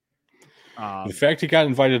roster. The fact he got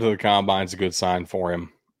invited to the combine is a good sign for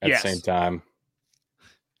him. At the same time,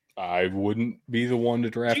 I wouldn't be the one to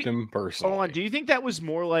draft him personally. Hold on. Do you think that was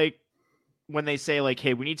more like when they say, like,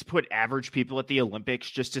 hey, we need to put average people at the Olympics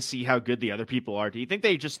just to see how good the other people are? Do you think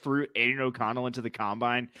they just threw Aiden O'Connell into the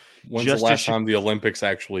combine? When's the last time the Olympics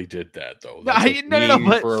actually did that, though?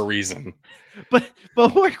 No, for a reason. But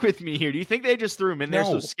work with me here. Do you think they just threw him in there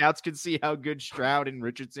so scouts could see how good Stroud and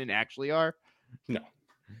Richardson actually are? No.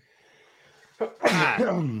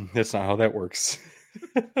 That's not how that works.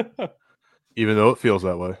 Even though it feels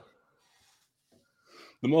that way.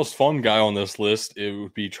 The most fun guy on this list, it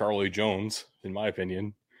would be Charlie Jones, in my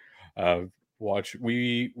opinion.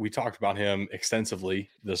 We talked about him extensively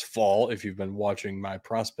this fall. If you've been watching my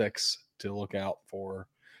prospects to look out for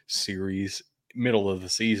series middle of the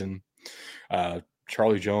season,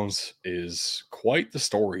 Charlie Jones is quite the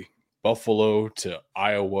story. Buffalo to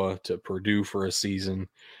Iowa to Purdue for a season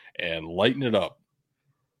and lighten it up.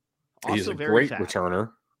 Also he's a great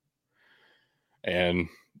returner and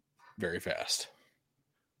very fast.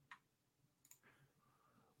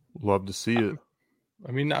 Love to see it.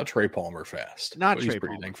 I mean, not Trey Palmer fast. Not but Trey he's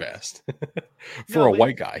pretty Palmer. dang fast. For a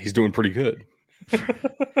white guy, he's doing pretty good.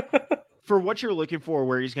 For what you're looking for,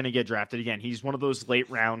 where he's going to get drafted, again, he's one of those late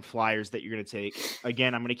round flyers that you're going to take.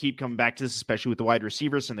 Again, I'm going to keep coming back to this, especially with the wide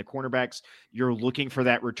receivers and the cornerbacks. You're looking for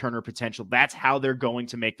that returner potential. That's how they're going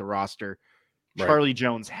to make the roster. Right. Charlie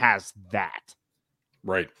Jones has that.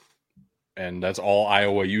 Right. And that's all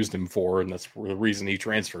Iowa used him for, and that's the reason he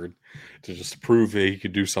transferred, to just prove that he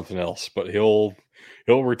could do something else. But he'll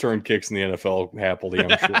return kicks in the NFL happily,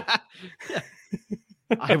 I'm sure.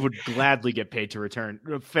 I would gladly get paid to return.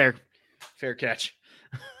 Fair catch.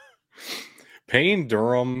 Payne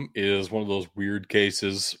Durham is one of those weird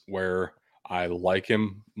cases where I like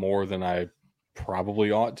him more than I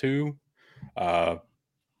probably ought to,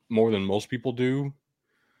 more than most people do.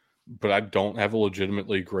 But I don't have a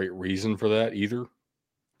legitimately great reason for that either.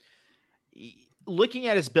 Looking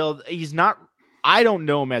at his build, he's not I don't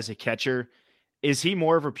know him as a catcher. Is he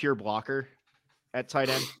more of a pure blocker at tight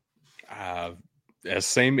end?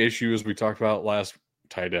 Same issue as we talked about last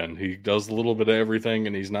tight end. He does a little bit of everything,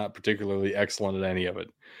 and he's not particularly excellent at any of it.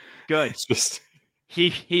 Good. It's just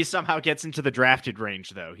he somehow gets into the drafted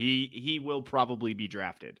range, though. He will probably be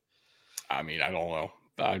drafted. I mean, I don't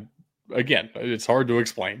know. Again, it's hard to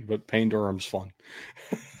explain, but Payne Durham's fun,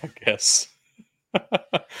 I guess.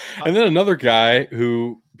 And then another guy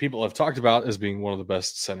who people have talked about as being one of the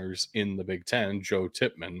best centers in the Big Ten, Joe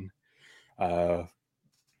Tippmann. I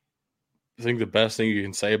think the best thing you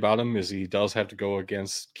can say about him is he does have to go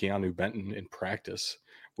against Keanu Benton in practice,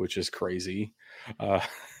 which is crazy. Joe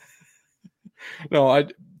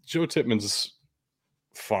Tippmann's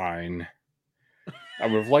fine. I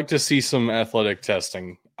would like to see some athletic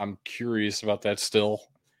testing. I'm curious about that still.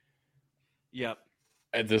 Yep.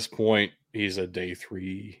 At this point, he's a day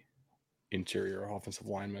 3 interior offensive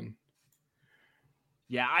lineman.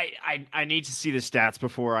 Yeah, I need to see the stats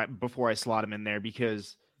before I slot him in there,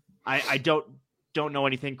 because I don't know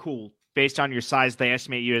anything cool. Based on your size, they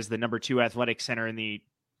estimate you as the number 2 athletic center in the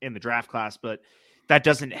draft class, but that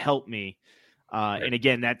doesn't help me. Right. And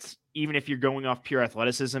again, that's even if you're going off pure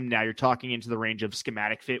athleticism, now you're talking into the range of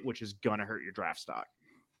schematic fit, which is going to hurt your draft stock.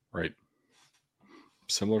 Right.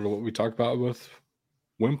 Similar to what we talked about with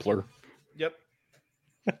Wimpler. Yep.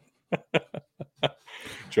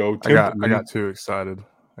 Joe Tippmann. I got too excited.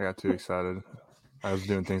 I was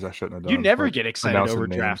doing things I shouldn't have done. You never get excited over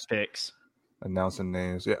draft picks. Announcing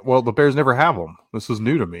names. Yeah. Well, the Bears never have them. This was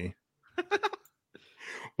new to me.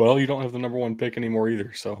 Well, you don't have the number 1 pick anymore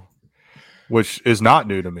either, so. Which is not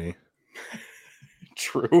new to me.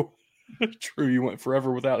 True. You went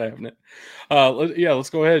forever without having it. Let's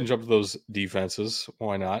go ahead and jump to those defenses.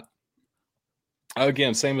 Why not?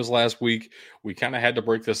 Again, same as last week. We kind of had to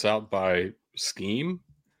break this out by scheme,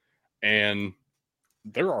 and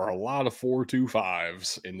there are a lot of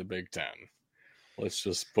 4-2-5s in the Big Ten. Let's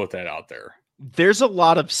just put that out there. There's a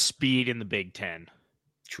lot of speed in the Big Ten.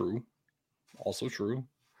 True. Also true.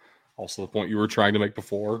 Also the point you were trying to make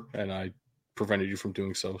before, and I prevented you from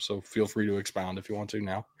doing so. So feel free to expound if you want to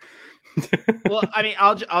now. Well, I mean,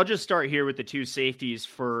 I'll just start here with the 2 safeties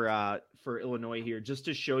for Illinois here, just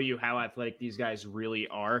to show you how athletic these guys really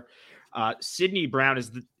are. Sidney Brown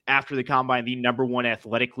is after the combine the number 1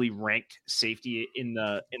 athletically ranked safety in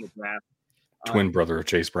the draft. Twin brother of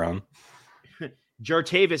Chase Brown.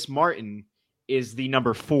 Jartavis Martin is the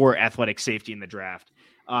number 4 athletic safety in the draft.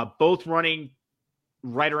 Both running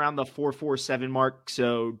right around the 4.47 mark.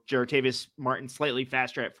 So Jartavis Martin slightly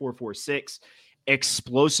faster at 4.46.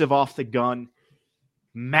 Explosive off the gun.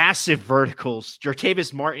 Massive verticals.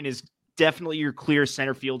 Jartavis Martin is definitely your clear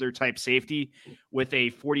center fielder type safety with a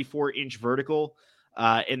 44-inch vertical.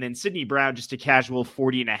 And then Sidney Brown, just a casual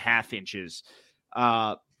 40.5 inches.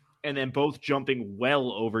 And then both jumping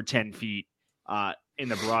well over 10 feet in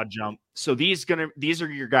the broad jump. So these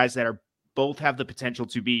are your guys that are both have the potential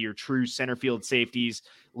to be your true center field safeties.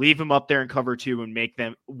 Leave them up there in cover 2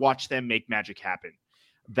 and watch them make magic happen.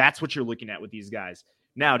 That's what you're looking at with these guys.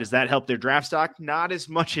 Now, does that help their draft stock? Not as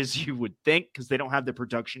much as you would think, because they don't have the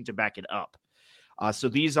production to back it up. So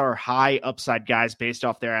these are high upside guys based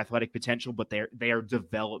off their athletic potential, but they are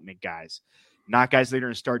development guys, not guys that are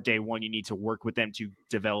going to start day 1. You need to work with them to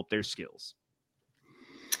develop their skills.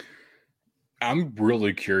 I'm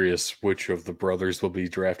really curious which of the brothers will be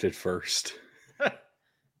drafted first.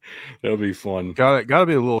 That'll be fun. Got to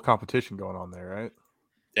be a little competition going on there, right?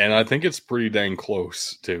 And I think it's pretty dang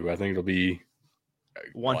close too. I think it'll be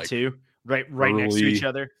 1-2, right next to each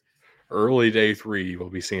other. Early day 3,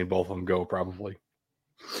 we'll be seeing both of them go probably.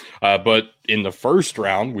 But in the first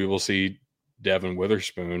round, we will see Devon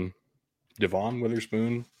Witherspoon. I've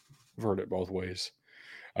heard it both ways.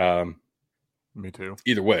 Me too.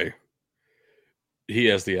 Either way, he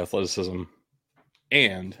has the athleticism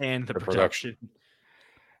and the production.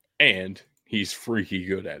 And he's freaky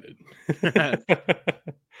good at it.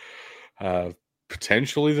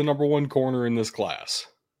 Potentially the number 1 corner in this class.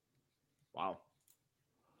 Wow.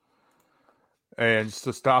 And just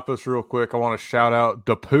to stop us real quick, I want to shout out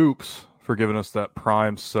Da Poops for giving us that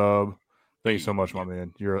Prime sub. Thank you so much, my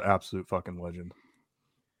man. You're an absolute fucking legend.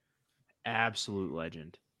 Absolute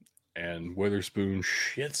legend. And Witherspoon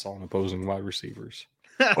shits on opposing wide receivers.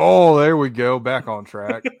 Oh, there we go. Back on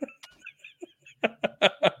track.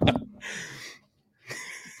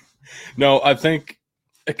 No, I think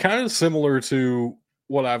it kind of similar to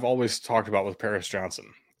what I've always talked about with Paris Johnson.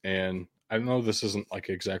 And I know this isn't like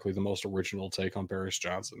exactly the most original take on Paris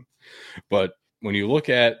Johnson, but when you look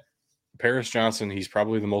at Paris Johnson, he's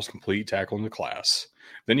probably the most complete tackle in the class.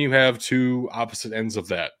 Then you have 2 opposite ends of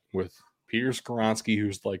that with Peter Skoronski,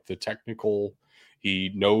 who's like the technical.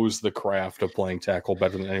 He knows the craft of playing tackle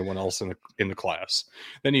better than anyone else in the class.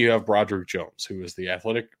 Then you have Broderick Jones, who is the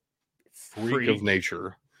athletic freak of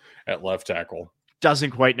nature at left tackle.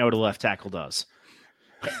 Doesn't quite know what a left tackle does.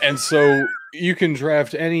 And so you can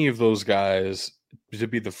draft any of those guys to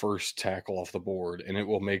be the first tackle off the board, and it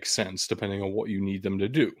will make sense depending on what you need them to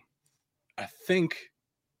do. I think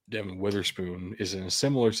Devin Witherspoon is in a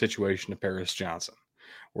similar situation to Paris Johnson,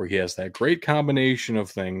 where he has that great combination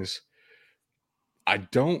of things. I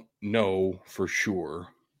don't know for sure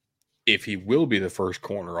if he will be the first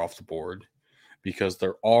corner off the board, because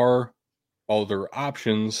there are other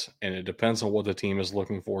options, and it depends on what the team is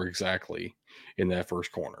looking for exactly in that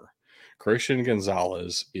first corner. Christian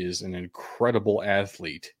Gonzalez is an incredible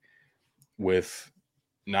athlete with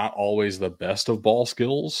not always the best of ball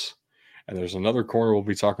skills. And there's another corner we'll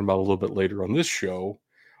be talking about a little bit later on this show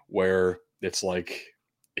where it's like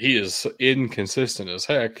he is inconsistent as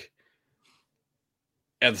heck.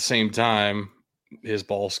 At the same time, his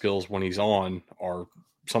ball skills when he's on are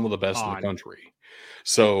some of the best in the country.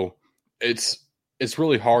 So it's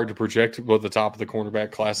really hard to project what the top of the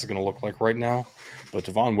cornerback class is going to look like right now. But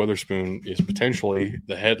Devon Witherspoon is potentially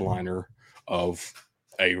the headliner of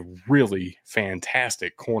a really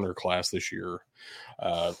fantastic corner class this year,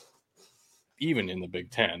 even in the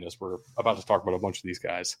Big Ten, as we're about to talk about a bunch of these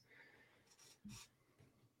guys.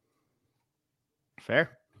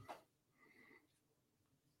 Fair.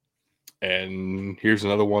 And here's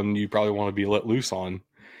another one you probably want to be let loose on.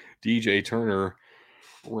 DJ Turner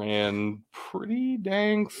ran pretty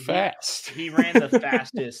dang fast. He ran the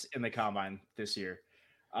fastest in the combine this year.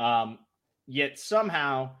 Yet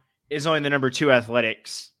somehow is only the number 2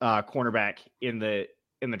 athletics cornerback in the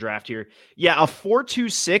draft here. Yeah, a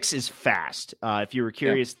 4.26 is fast. If you were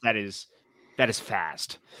curious, that is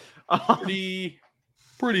fast. Pretty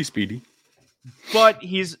speedy. But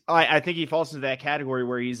I think he falls into that category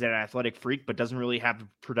where he's an athletic freak, but doesn't really have the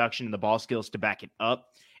production and the ball skills to back it up.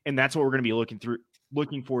 And that's what we're going to be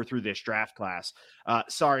looking for through this draft class.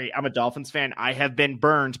 Sorry, I'm a Dolphins fan. I have been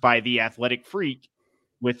burned by the athletic freak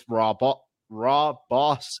with raw ball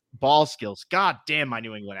skills. God damn my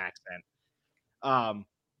New England accent.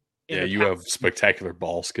 Yeah, you have spectacular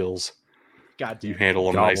ball skills. God damn. You handle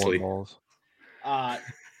them nicely.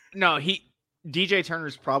 No, DJ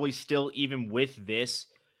Turner's probably still, even with this,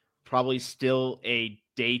 probably still a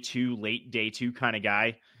late day two kind of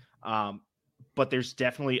guy. But there's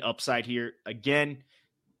definitely upside here. Again,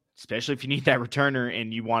 especially if you need that returner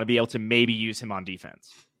and you want to be able to maybe use him on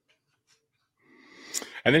defense.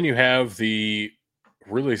 And then you have the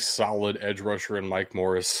really solid edge rusher in Mike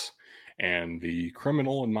Morris and the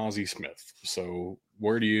criminal in Mozzie Smith. So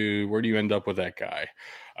where do you end up with that guy?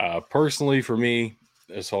 Personally, for me,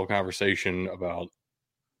 this whole conversation about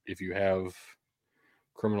if you have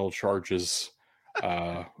criminal charges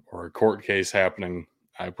or a court case happening,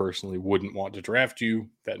 I personally wouldn't want to draft you.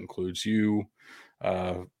 That includes you,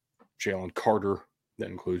 Jalen Carter. That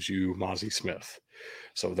includes you, Mozzie Smith.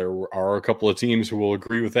 So there are a couple of teams who will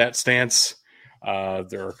agree with that stance.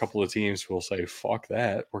 There are a couple of teams who will say, fuck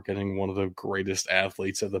that. We're getting one of the greatest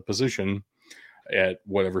athletes at the position at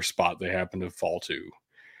whatever spot they happen to fall to.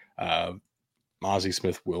 Mozzie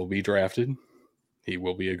Smith will be drafted. He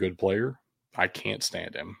will be a good player. I can't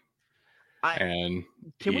stand him. Can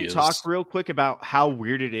we talk real quick about how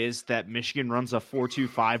weird it is that Michigan runs a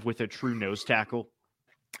 4.25 with a true nose tackle?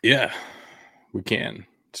 Yeah, we can.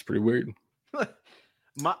 It's pretty weird.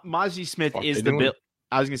 Mozzie Smith is the build.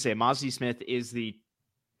 I was gonna say Mozzie Smith is a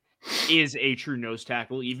true nose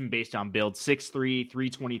tackle, even based on build. 6'3",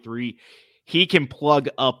 323. He can plug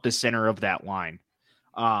up the center of that line.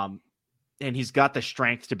 And he's got the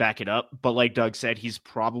strength to back it up. But like Doug said, he's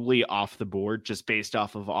probably off the board just based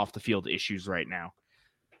off the field issues right now.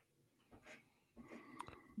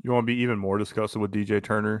 You want to be even more disgusted with DJ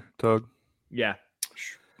Turner, Doug? Yeah.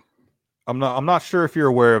 I'm not sure if you're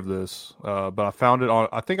aware of this, but I found it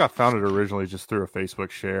I think I found it originally just through a Facebook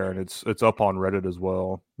share, and it's up on Reddit as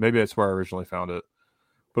well. Maybe that's where I originally found it.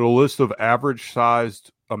 But a list of average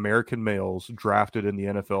sized American males drafted in the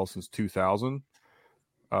NFL since 2000.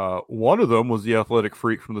 One of them was the athletic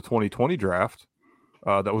freak from the 2020 draft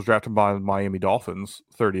that was drafted by the Miami Dolphins,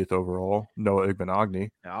 30th overall, Noah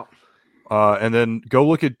Igbinoghene. Yeah. And then go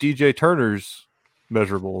look at DJ Turner's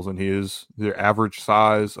measurables, and he is the average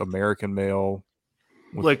size American male.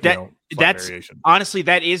 With, look, that's variation. Honestly,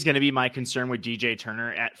 that is going to be my concern with DJ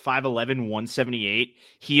Turner at 5'11", 178.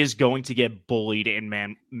 He is going to get bullied in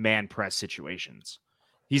man press situations.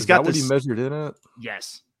 Is got what he measured in it?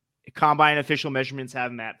 Yes. Combine official measurements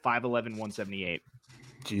have him at 5'11", 178.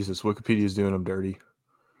 Jesus, Wikipedia is doing him dirty.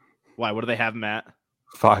 Why? What do they have him at?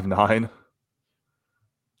 5'9".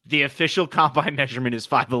 The official combine measurement is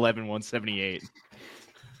 5'11", 178.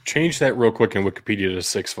 Change that real quick in Wikipedia to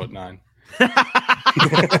 6'9".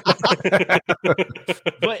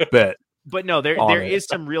 But no, there is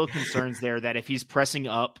some real concerns there that if he's pressing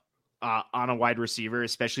up on a wide receiver,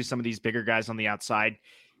 especially some of these bigger guys on the outside,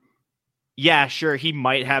 yeah, sure, he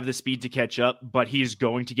might have the speed to catch up, but he's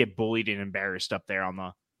going to get bullied and embarrassed up there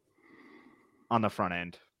on the front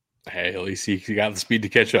end. Hey, at least he got the speed to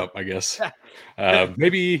catch up, I guess.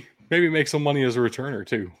 Maybe make some money as a returner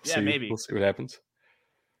too. Maybe. We'll see what happens.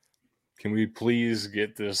 Can we please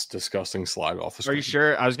get this disgusting slide off the screen? Are you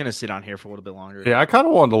sure? I was going to sit on here for a little bit longer. Yeah, I kind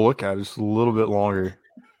of wanted to look at it just a little bit longer.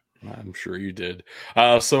 I'm sure you did.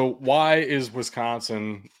 So why is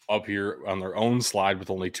Wisconsin up here on their own slide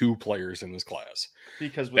with only 2 players in this class?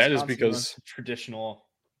 Because that is Wisconsin because runs traditional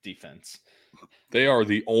defense. They are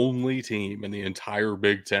the only team in the entire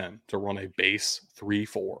Big Ten to run a base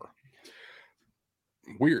 3-4.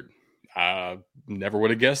 Weird. Never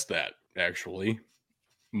would have guessed that, actually.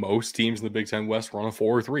 Most teams in the Big Ten West run a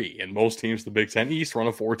 4-3, and most teams in the Big Ten East run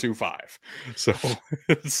a 4-2-5. So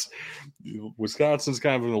Wisconsin's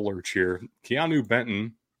kind of in a lurch here. Keanu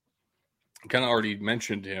Benton, kind of already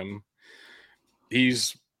mentioned him.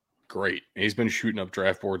 He's great. He's been shooting up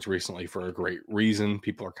draft boards recently for a great reason.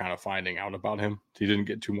 People are kind of finding out about him. He didn't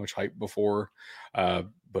get too much hype before, but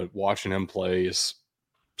watching him play is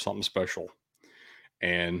something special.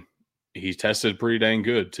 And he tested pretty dang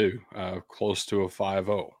good too, close to a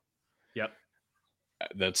 5.0. Yep.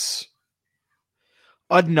 That's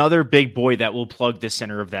another big boy that will plug the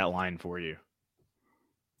center of that line for you.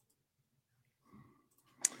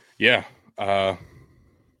 Yeah. Yeah.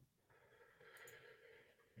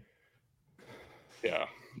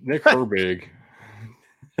 Nick Herbig.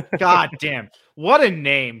 God damn. What a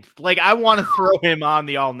name. Like, I want to throw him on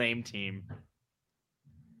the all-name team.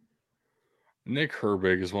 Nick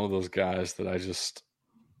Herbig is one of those guys that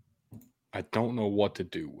I don't know what to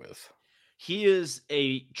do with. He is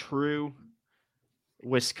a true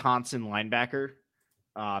Wisconsin linebacker,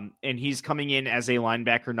 and he's coming in as a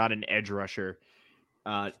linebacker, not an edge rusher.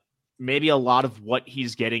 Maybe a lot of what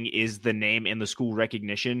he's getting is the name and the school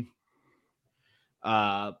recognition.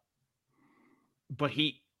 But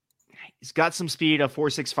he's got some speed. A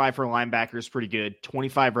 4.65 for a linebacker is pretty good.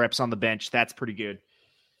 25 reps on the bench, that's pretty good.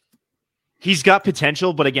 He's got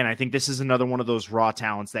potential, but again, I think this is another one of those raw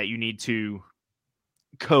talents that you need to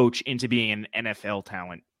coach into being an NFL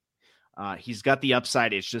talent. He's got the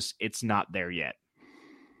upside. It's not there yet.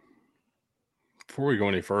 Before we go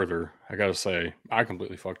any further, I got to say, I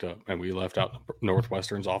completely fucked up, and we left out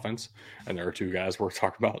Northwestern's offense, and there are 2 guys we're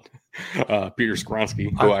talking about. Peter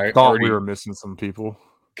Skoronski, who I thought we were missing some people.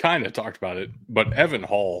 Kind of talked about it, but Evan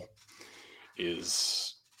Hall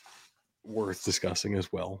is worth discussing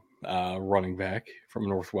as well. Running back from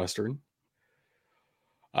Northwestern.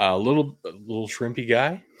 A little shrimpy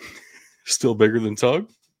guy, still bigger than Tug.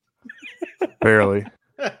 Barely.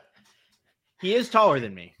 He is taller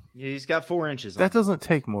than me. He's got 4 inches. That doesn't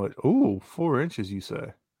take much. Ooh, 4 inches, you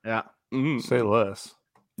say? Yeah. Say less.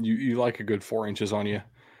 You like a good 4 inches on you.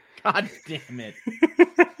 God damn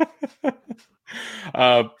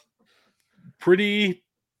it. Pretty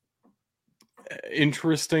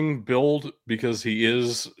interesting build because he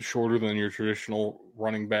is shorter than your traditional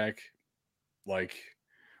running back, like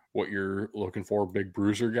what you're looking for, big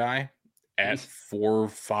bruiser guy at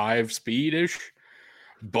 4.5 speed-ish,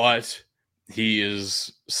 but he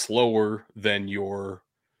is slower than your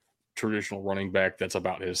traditional running back that's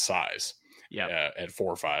about his size. Yeah, at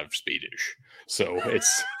 4.5 speed-ish. So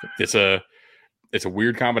it's a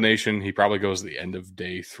weird combination. He probably goes to the end of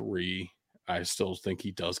day 3. I still think he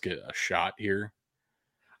does get a shot here.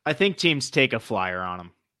 I think teams take a flyer on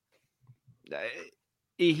him.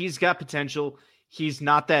 He's got potential. He's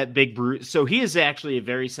not that big brute. So he is actually a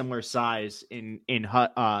very similar size in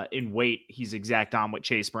weight. He's exact on with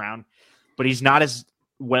Chase Brown, but he's not as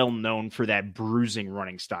well known for that bruising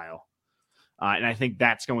running style. And I think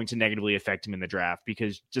that's going to negatively affect him in the draft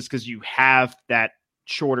because you have that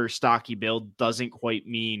shorter, stocky build doesn't quite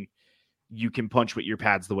mean you can punch with your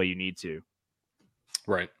pads the way you need to.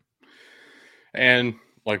 Right. And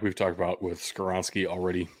like we've talked about with Skoronski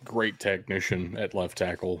already, great technician at left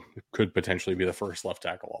tackle. Could potentially be the first left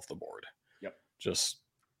tackle off the board. Yep. Just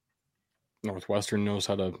Northwestern knows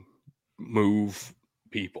how to move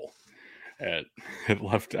people at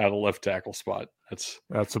a left tackle spot. That's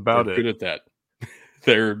about it. Good at that.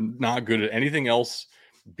 They're not good at anything else.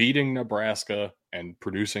 Beating Nebraska and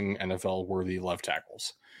producing NFL worthy left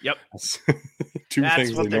tackles. Yep. That's 2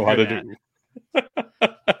 things they know how to do.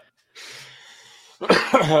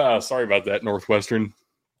 Sorry about that, Northwestern.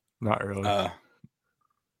 Not really.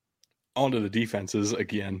 On to the defenses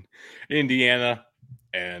again. Indiana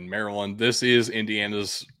and Maryland. This is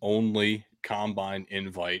Indiana's only combine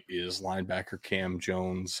invite is linebacker Cam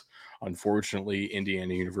Jones. Unfortunately,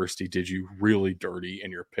 Indiana University did you really dirty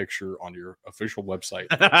in your picture on your official website.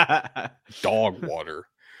 Dog water.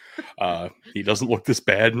 He doesn't look this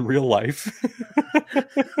bad in real life.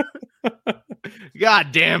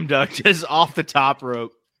 God damn, Doug, just off the top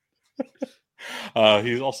rope.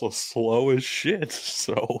 He's also slow as shit.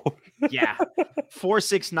 So yeah,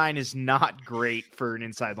 4.69 is not great for an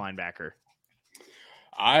inside linebacker.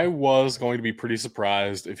 I was going to be pretty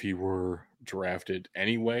surprised if he were drafted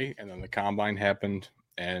anyway, and then the combine happened,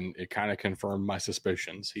 and it kind of confirmed my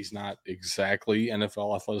suspicions. He's not exactly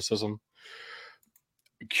NFL athleticism.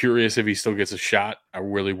 Curious if he still gets a shot. I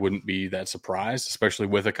really wouldn't be that surprised, especially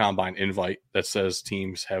with a combine invite that says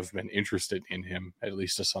teams have been interested in him, at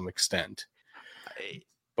least to some extent.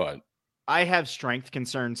 But I have strength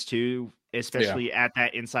concerns too, especially at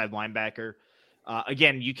that inside linebacker.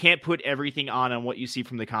 Again, you can't put everything on what you see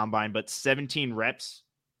from the combine, but 17 reps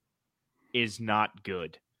is not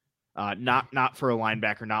good. Not for a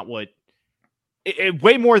linebacker, not what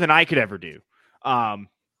way more than I could ever do.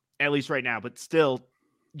 At least right now, but still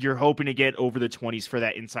you're hoping to get over the 20s for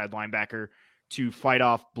that inside linebacker to fight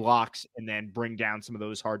off blocks and then bring down some of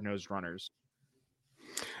those hard-nosed runners.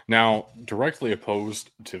 Now, directly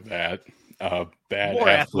opposed to that, bad More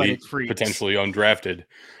athlete, potentially undrafted,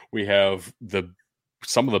 we have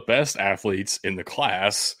some of the best athletes in the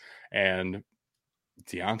class, and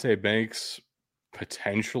Deonte Banks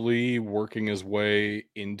potentially working his way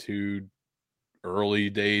into early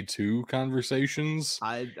day 2 conversations.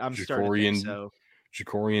 I'm starting to think so.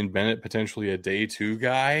 Jacorian Bennett, potentially a day 2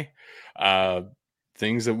 guy.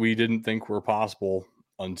 Things that we didn't think were possible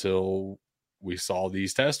until we saw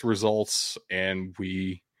these test results, and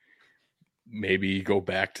we maybe go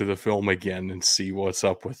back to the film again and see what's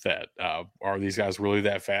up with that. Are these guys really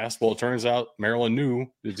that fast? Well, it turns out Maryland knew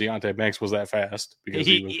that Deonte Banks was that fast because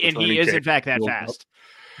he is in fact that fast.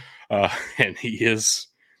 And he is,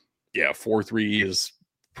 4.3 is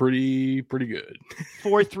pretty good.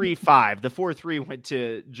 4.35. The 4.3 went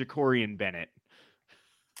to Jacorian Bennett.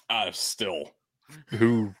 Still,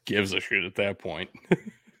 who gives a shit at that point?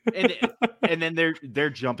 and then their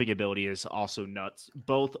jumping ability is also nuts.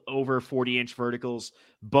 Both over 40-inch verticals,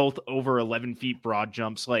 both over 11 feet broad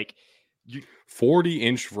jumps.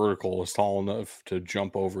 40-inch vertical is tall enough to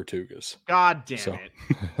jump over Tugas. God damn it!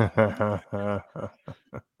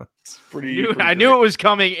 It's pretty. I knew it was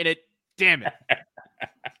coming, and damn it!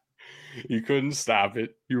 You couldn't stop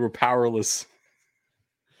it. You were powerless.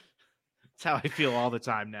 That's how I feel all the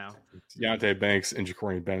time now. Deonte Banks and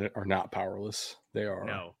Jacorian Bennett are not powerless. They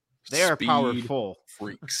are they are powerful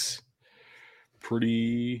freaks.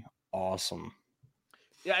 Pretty awesome.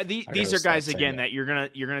 Yeah, these are guys again that you're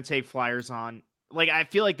gonna take flyers on. I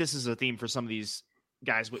feel like this is a theme for some of these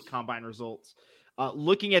guys with combine results.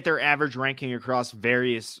 Looking at their average ranking across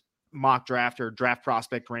various mock draft or draft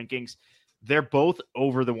prospect rankings, they're both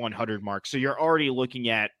over the 100 mark. So you're already looking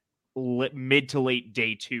at mid to late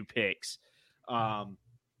day 2 picks. I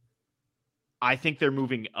think they're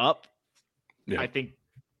moving up. Yeah. I think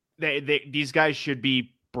these guys should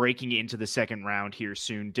be breaking into the second round here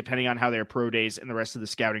soon, depending on how their pro days and the rest of the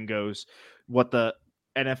scouting goes, what the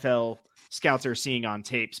NFL scouts are seeing on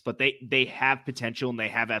tapes, but they have potential and they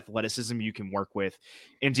have athleticism you can work with.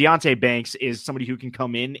 And Deonte Banks is somebody who can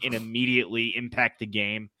come in and immediately impact the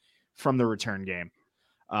game from the return game.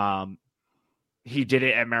 He did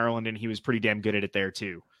it at Maryland and he was pretty damn good at it there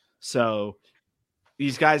too. So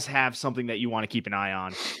these guys have something that you want to keep an eye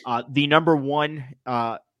on. The number 1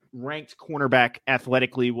 ranked cornerback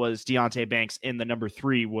athletically was Deonte Banks, and the number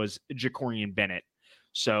 3 was Jacorian Bennett.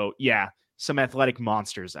 So yeah, some athletic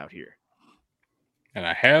monsters out here. And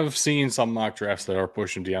I have seen some mock drafts that are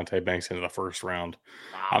pushing Deonte Banks into the first round.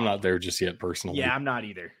 Wow. I'm not there just yet personally. Yeah, I'm not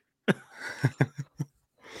either.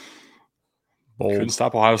 Couldn't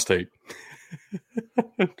stop Ohio State.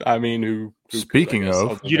 I mean, who speaking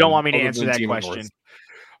of, you don't want me to answer that question.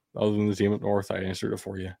 Other than the team at North, I answered it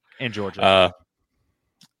for you. And Georgia.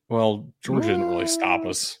 Well, Georgia didn't really stop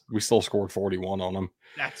us. We still scored 41 on them.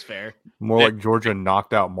 That's fair. More like Georgia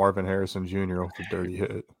knocked out Marvin Harrison Jr. with a dirty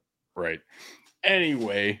hit. Right.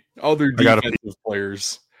 Anyway, other defensive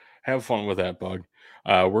players, have fun with that, Bug.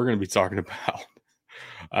 We're going to be talking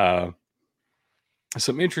about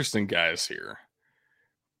some interesting guys here.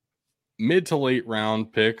 Mid to late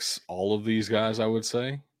round picks, all of these guys, I would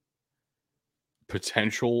say.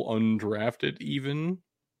 Potential undrafted even.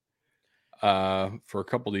 For a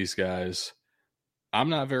couple of these guys. I'm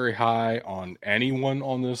not very high on anyone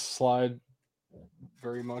on this slide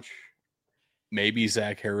very much. Maybe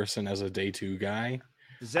Zach Harrison as a day 2 guy.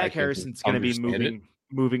 Zach Harrison's going to be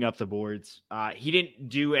moving up the boards. He didn't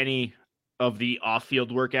do any of the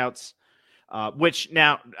off-field workouts, which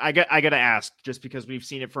now I got to ask, just because we've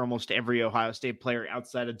seen it for almost every Ohio State player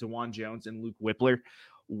outside of DeJuan Jones and Luke Whippler.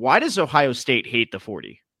 Why does Ohio State hate the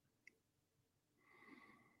 40?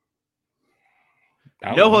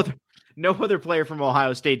 No other player from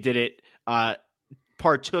Ohio State did it.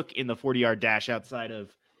 Partook in the 40-yard dash outside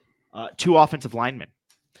of 2 offensive linemen.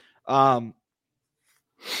 I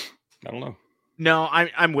don't know. No,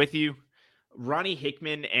 I'm with you. Ronnie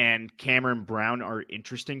Hickman and Cameron Brown are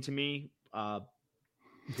interesting to me.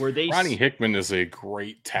 Ronnie Hickman is a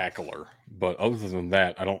great tackler, but other than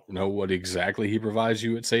that, I don't know what exactly he provides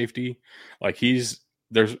you at safety. Like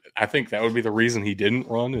I think that would be the reason he didn't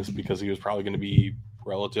run, is because he was probably going to be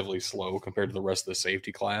relatively slow compared to the rest of the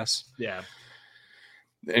safety class. Yeah.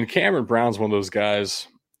 And Cameron Brown's one of those guys.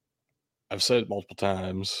 I've said it multiple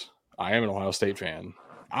times. I am an Ohio State fan.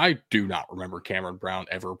 I do not remember Cameron Brown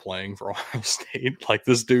ever playing for Ohio State. Like,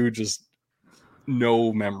 this dude, just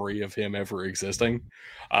no memory of him ever existing.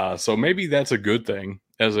 So maybe that's a good thing.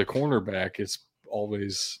 As a cornerback, it's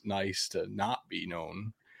always nice to not be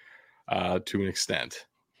known to an extent.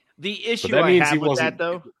 The issue I have with that,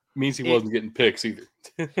 though, means he wasn't getting picks either.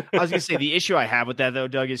 I was going to say, the issue I have with that, though,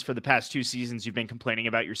 Doug, is for the past 2 seasons, you've been complaining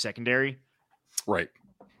about your secondary. Right.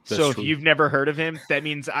 So if you've never heard of him, that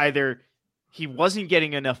means either he wasn't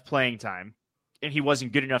getting enough playing time and he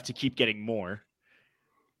wasn't good enough to keep getting more,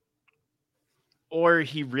 or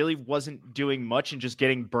he really wasn't doing much and just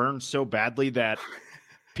getting burned so badly that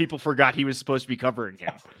people forgot he was supposed to be covering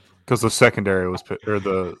him. Because the secondary was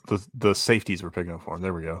the safeties were picking up for him.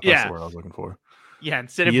 There we go. That's the word I was looking for. Yeah,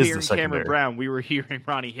 instead of hearing Cameron Brown, we were hearing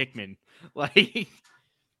Ronnie Hickman. Like,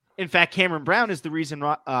 in fact, Cameron Brown is the reason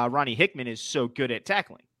Ronnie Hickman is so good at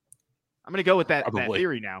tackling. I'm going to go with that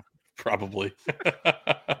theory now. Probably.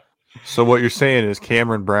 So what you're saying is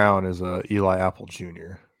Cameron Brown is Eli Apple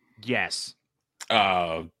Jr. Yes.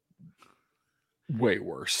 Way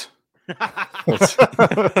worse.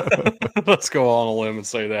 Let's go on a limb and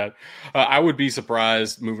say that. I would be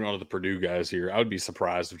surprised, moving on to the Purdue guys here, I would be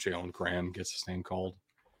surprised if Jalen Graham gets his name called.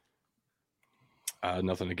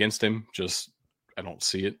 Nothing against him, just I don't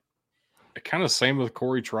see it. Kind of same with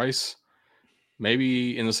Corey Trice.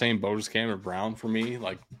 Maybe in the same boat as Cameron Brown for me.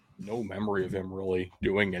 Like, no memory of him really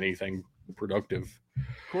doing anything productive.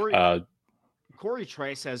 Corey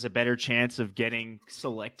Trice has a better chance of getting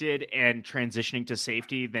selected and transitioning to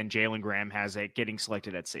safety than Jalen Graham has at getting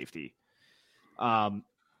selected at safety.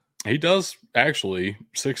 He does, actually.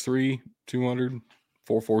 6'3", 200,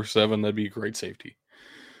 4.47. That'd be a great safety.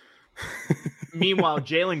 Meanwhile,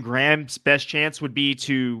 Jalen Graham's best chance would be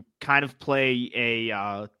to kind of play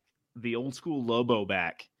the old school Lobo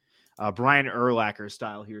back, Brian Urlacher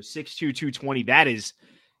style here, 6'2", 220. That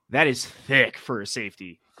is thick for a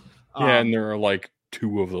safety. Yeah, and there are like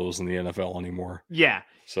 2 of those in the NFL anymore. Yeah,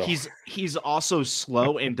 so he's also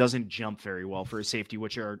slow and doesn't jump very well for a safety,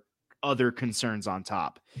 which are other concerns on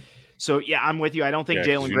top. So yeah, I'm with you. I don't think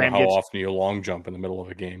Jalen Graham. How often you long jump in the middle of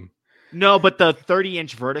a game? No, but the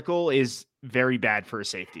 30-inch vertical is very bad for a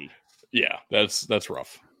safety. Yeah, that's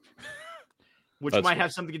rough. Which might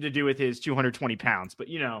have something to do with his 220 pounds, but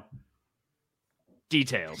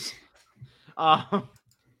details.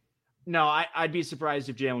 No, I'd be surprised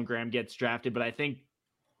if Jalen Graham gets drafted, but I think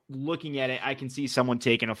looking at it, I can see someone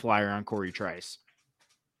taking a flyer on Corey Trice.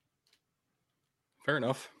 Fair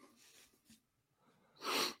enough.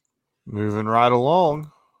 Moving right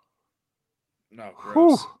along. No,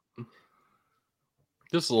 gross.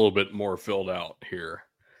 Just a little bit more filled out here.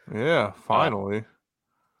 Yeah, finally.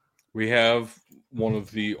 We have one of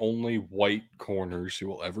the only white corners you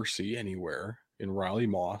will ever see anywhere in Riley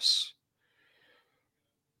Moss.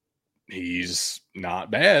 He's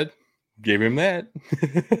not bad. Give him that.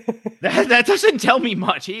 that doesn't tell me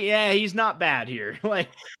much. He's not bad here.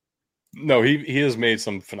 No, he has made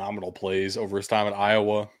some phenomenal plays over his time at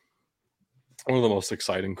Iowa. One of the most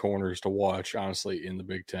exciting corners to watch, honestly, in the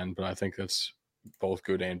Big Ten, but I think that's both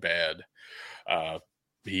good and bad.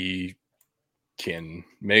 He can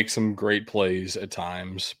make some great plays at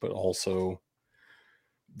times, but also,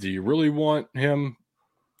 do you really want him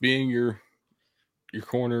being your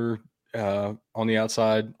corner on the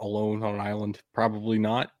outside alone on an island? Probably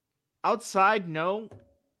not. Outside, no.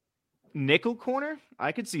 Nickel corner,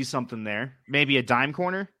 I could see something there. Maybe a dime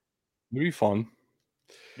corner. It'd be fun.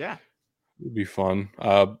 Yeah. It'd be fun.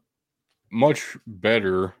 Much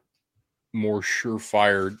better more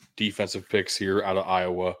surefire defensive picks here out of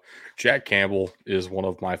Iowa. Jack Campbell is one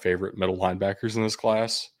of my favorite middle linebackers in this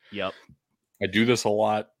class. Yep. I do this a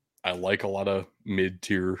lot. I like a lot of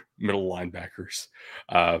mid-tier middle linebackers.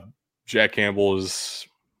 Jack Campbell is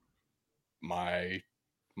my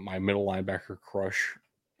middle linebacker crush,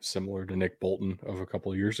 similar to Nick Bolton of a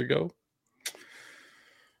couple of years ago.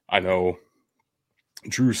 I know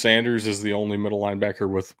Drew Sanders is the only middle linebacker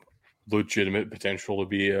with legitimate potential to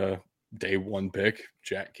be a day one pick.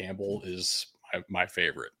 Jack Campbell is my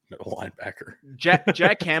favorite middle linebacker.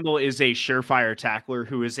 Jack Campbell is a surefire tackler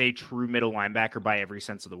who is a true middle linebacker by every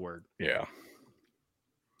sense of the word. Yeah.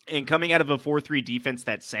 And coming out of a 4-3 defense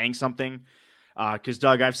that's saying something, because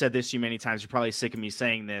Doug, I've said this to you many times. You're probably sick of me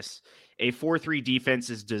saying this. A 4-3 defense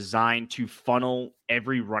is designed to funnel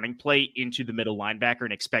every running play into the middle linebacker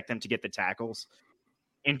and expect them to get the tackles.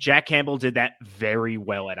 And Jack Campbell did that very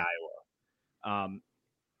well at Iowa.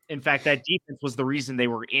 In fact, that defense was the reason they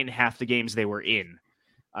were in half the games they were in,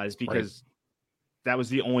 is because that was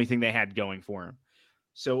the only thing they had going for them.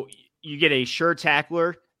 So you get a sure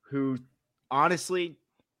tackler who honestly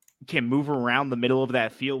can move around the middle of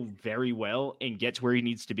that field very well and get to where he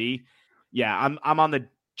needs to be. Yeah, I'm on the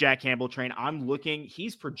Jack Campbell train. I'm looking.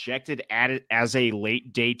 He's projected at it as a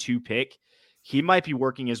late day 2 pick. He might be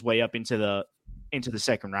working his way up into the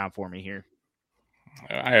second round for me here.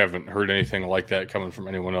 I haven't heard anything like that coming from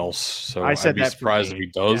anyone else, so I'd be surprised if he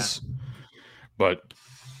does. Yeah. But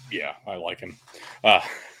yeah, I like him.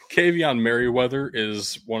 Kavion Merriweather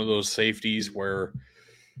is one of those safeties where,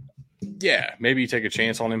 yeah, maybe you take a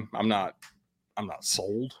chance on him. I'm not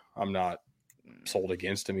sold. I'm not sold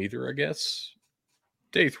against him either, I guess.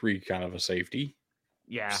 Day 3 kind of a safety.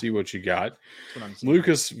 Yeah. See what you got.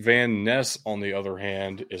 Lucas Van Ness, on the other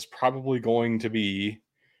hand, is probably going to be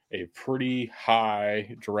a pretty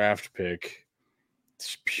high draft pick.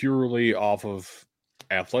 It's purely off of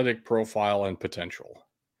athletic profile and potential.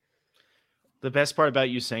 The best part about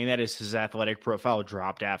you saying that is his athletic profile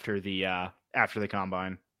dropped after the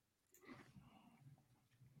combine.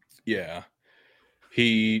 Yeah.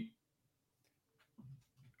 I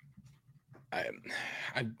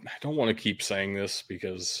don't want to keep saying this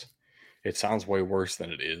because it sounds way worse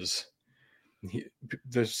than it is.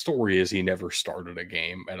 The story is he never started a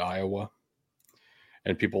game at Iowa,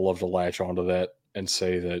 and people love to latch onto that and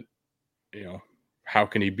say that, you know, how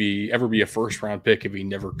can he ever be a first round pick if he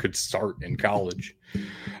never could start in college?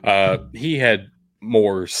 He had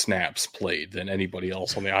more snaps played than anybody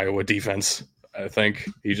else on the Iowa defense. I think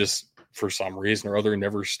he just, for some reason or other,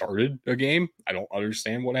 never started a game. I don't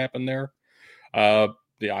understand what happened there.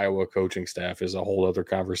 The Iowa coaching staff is a whole other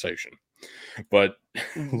conversation. But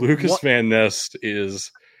Lucas Van Ness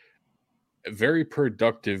is a very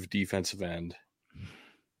productive defensive end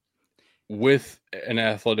with an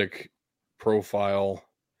athletic profile,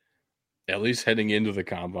 at least heading into the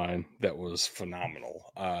combine, that was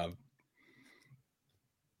phenomenal. I'm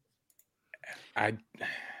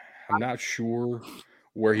not sure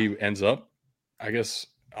where he ends up. I guess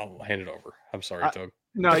I'll hand it over. I'm sorry, Doug.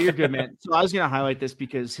 No, you're good, man. So I was going to highlight this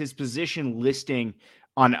because his position listing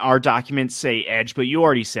on our documents say edge, but you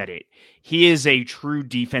already said it. He is a true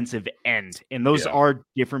defensive end, and those are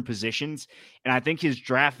different positions. And I think his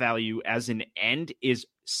draft value as an end is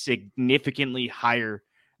significantly higher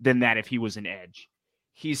than that if he was an edge.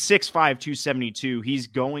 He's 6'5", 272. He's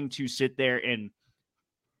going to sit there and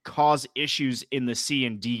cause issues in the C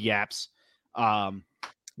and D gaps. I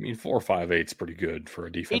mean, 4.58 is pretty good for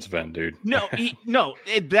a defensive end, dude.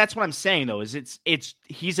 That's what I'm saying though. Is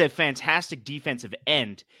he's a fantastic defensive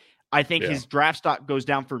end. I think his draft stock goes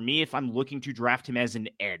down for me if I'm looking to draft him as an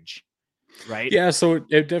edge, right? Yeah, so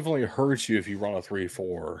it definitely hurts you if you run a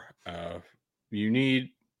 3-4. You need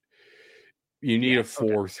a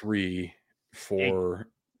 4-3 for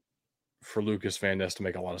Lucas Van Ness to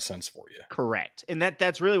make a lot of sense for you. Correct, and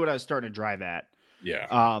that's really what I was starting to drive at.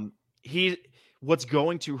 Yeah. What's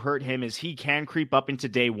going to hurt him is he can creep up into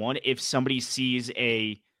day 1 if somebody sees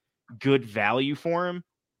a good value for him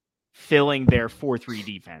filling their 4-3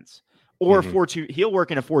 defense or 4-2. He'll work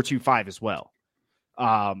in a 4-2-5 as well.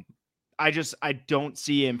 I don't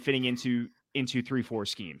see him fitting into 3-4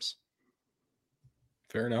 schemes.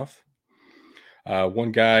 Fair enough.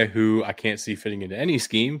 One guy who I can't see fitting into any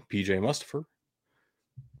scheme, PJ Mustipher.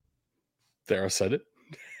 There, I said it.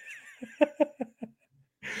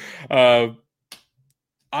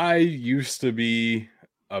 I used to be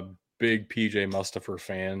a big PJ Mustipher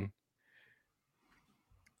fan.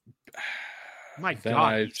 My then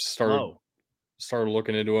God, I started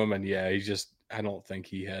looking into him, and I don't think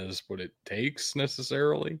he has what it takes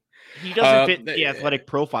necessarily. He doesn't fit the athletic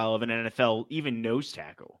profile of an NFL, even nose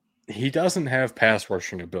tackle. he doesn't have pass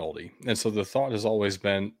rushing ability. And so the thought has always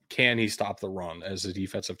been, can he stop the run as a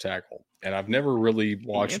defensive tackle? And I've never really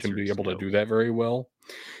watched him be able to do that very well.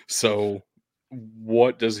 So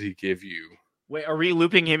what does he give you? Wait, are we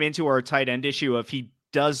looping him into our tight end issue of he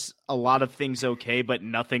does a lot of things okay, but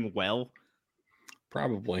nothing well?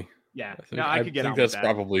 Probably. Yeah. I think that's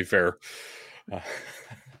probably fair.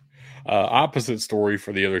 Opposite story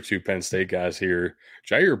for the other two Penn State guys here.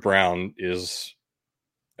 Jair Brown is,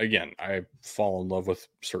 again, I fall in love with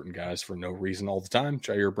certain guys for no reason all the time.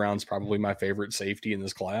 Jair Brown's probably my favorite safety in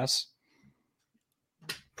this class.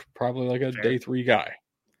 Probably like a day 3 guy.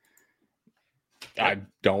 I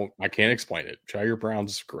can't explain it. Jair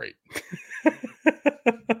Brown's great.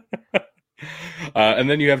 And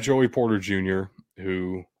then you have Joey Porter Jr.,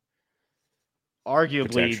 who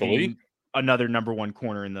arguably another number 1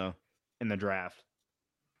 corner in the draft.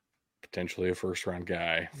 Potentially a first round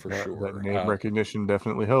guy for sure. That name recognition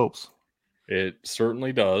definitely helps. It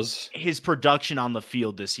certainly does. His production on the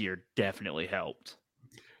field this year definitely helped.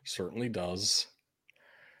 Certainly does.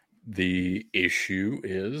 The issue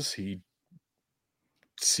is he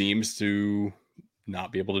seems to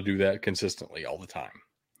not be able to do that consistently all the time.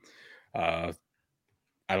 I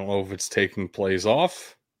don't know if it's taking plays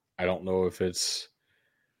off. I don't know if it's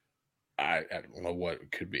I don't know what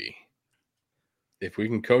it could be. If we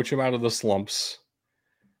can coach him out of the slumps,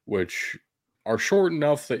 which are short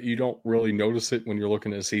enough that you don't really notice it when you're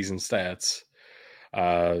looking at season stats,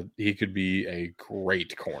 he could be a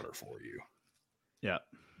great corner for you. Yeah.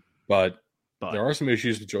 But there are some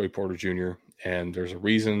issues with Joey Porter Jr., and there's a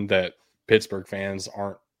reason that Pittsburgh fans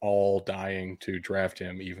aren't all dying to draft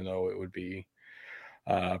him, even though it would be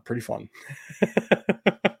pretty fun.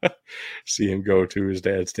 See him go to his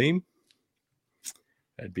dad's team.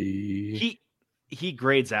 That'd be... He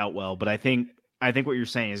grades out well, but I think what you're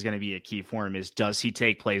saying is going to be a key for him is, does he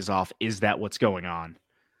take plays off? Is that what's going on?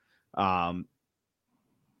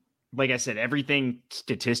 Like I said, everything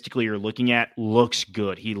statistically you're looking at looks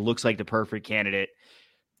good. He looks like the perfect candidate.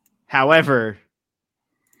 However,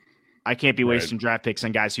 I can't be wasting draft picks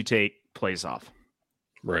on guys who take plays off.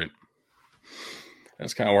 Right.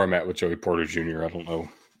 That's kind of where I'm at with Joey Porter Jr. I don't know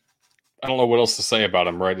what else to say about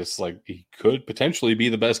him, right? It's like he could potentially be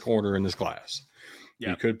the best corner in this class.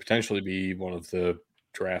 Yeah. He could potentially be one of the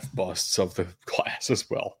draft busts of the class as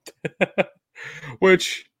well.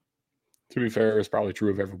 Which, to be fair, is probably true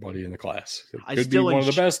of everybody in the class. It could be one of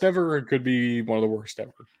the best ever, or it could be one of the worst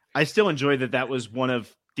ever. I still enjoy that was one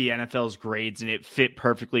of the NFL's grades, and it fit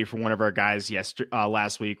perfectly for one of our guys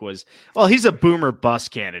last week was, well, he's a boomer bust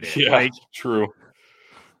candidate. Yeah, true.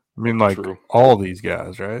 I mean, like all these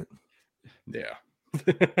guys, right? Yeah.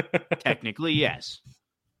 Technically, yes.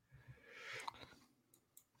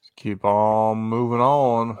 Keep on moving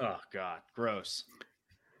on. Oh, God. Gross.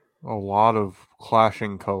 A lot of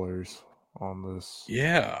clashing colors on this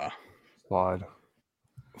slide.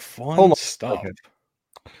 Fun stuff.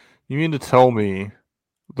 You mean to tell me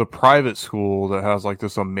the private school that has like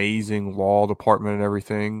this amazing law department and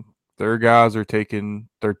everything, their guys are taking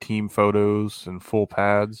their team photos and full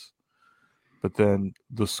pads, but then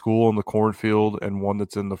the school in the cornfield and one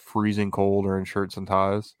that's in the freezing cold are in shirts and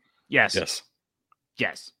ties? Yes.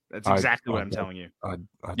 That's exactly what I'm telling you. I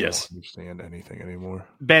don't understand anything anymore.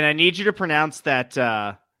 Ben, I need you to pronounce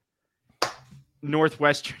that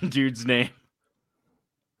Northwestern dude's name.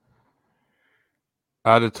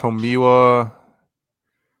 Adetomiwa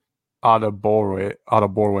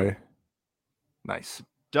Adebawore. Nice.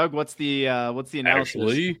 Doug, what's the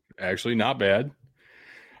analysis? Actually not bad.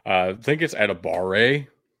 I think it's Adebawore,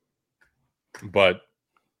 but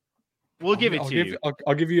we'll give it to you.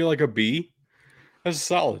 I'll give you like a B. That's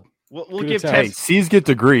solid. We'll give 10. Hey, C's get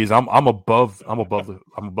degrees. I'm above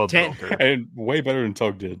the 10, and way better than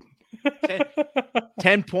Tug did.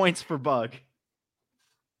 10 points for Bug.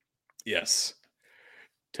 Yes.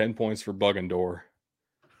 10 points for Bug and Door.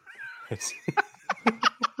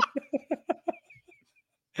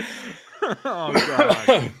 Oh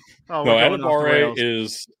God. No,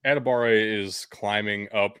 Adebawore is climbing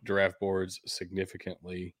up draft boards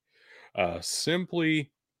significantly,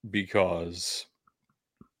 simply because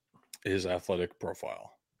his athletic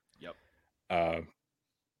profile. Yep.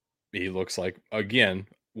 He looks like, again,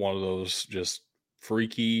 one of those just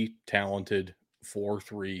freaky, talented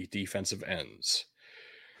 4-3 defensive ends.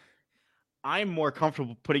 I'm more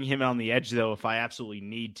comfortable putting him on the edge, though, if I absolutely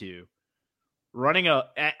need to. Running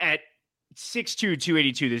at 6'2",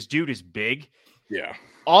 282, this dude is big. Yeah.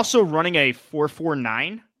 Also running a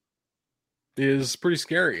 4.49 is pretty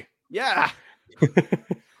scary. Yeah.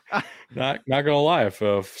 Not gonna lie, if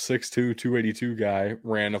a 6'2", 282 guy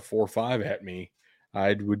ran a 4.5 at me,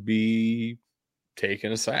 I would be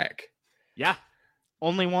taking a sack. Yeah.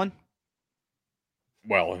 Only one?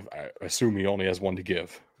 Well, I assume he only has one to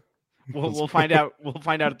give. We'll find out. We'll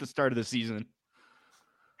find out at the start of the season.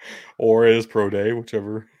 Or his pro day,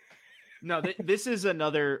 whichever. No, this is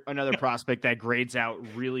another prospect that grades out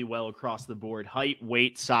really well across the board. Height,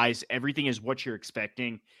 weight, size, everything is what you're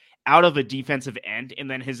expecting out of a defensive end, and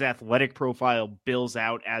then his athletic profile bills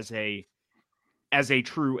out as a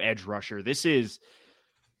true edge rusher. This is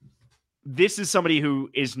somebody who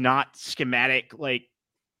is not schematic like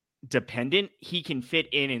dependent. He can fit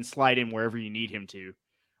in and slide in wherever you need him to,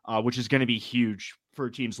 which is going to be huge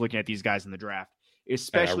for teams looking at these guys in the draft,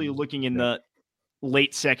 especially looking in the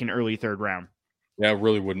late second, early third round. Yeah, I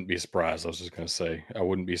really wouldn't be surprised. I was just going to say, I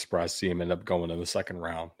wouldn't be surprised to see him end up going in the second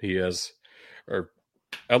round. He is, or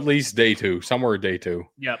at least day two, somewhere day two.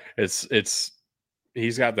 Yep.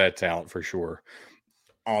 He's got that talent for sure.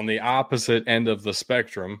 On the opposite end of the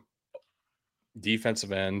spectrum,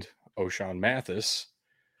 defensive end O'Shawn Mathis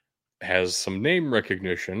has some name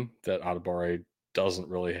recognition that Adebawore doesn't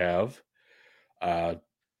really have.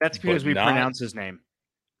 That's because we pronounce his name.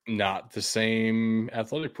 Not the same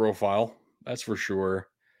athletic profile, that's for sure,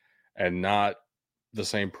 and not the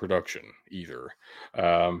same production either.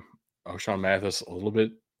 O'Shawn Mathis a little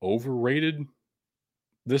bit overrated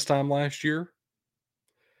this time last year,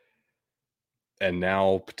 and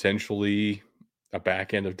now potentially a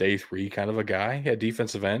back end of day three kind of a guy at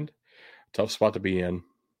defensive end. Tough spot to be in.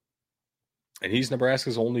 And he's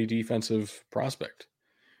Nebraska's only defensive prospect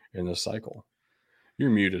in this cycle. You're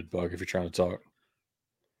muted, Bug, if you're trying to talk.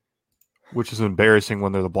 Which is embarrassing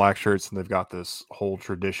when they're the black shirts and they've got this whole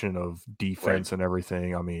tradition of defense and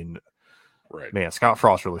everything. I mean, man, Scott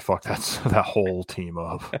Frost really fucked that whole team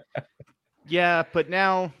up. Yeah, but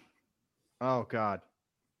now, oh God,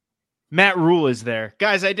 Matt Rule is there,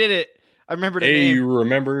 guys. I did it. I remembered a name. You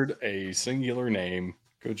remembered a singular name.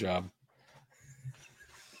 Good job.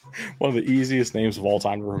 One of the easiest names of all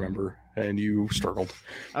time to remember, and you struggled.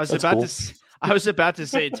 I was about to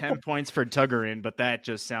say 10 points for Tuggerin, but that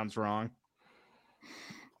just sounds wrong.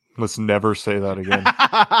 Let's never say that again.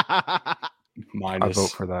 Minus I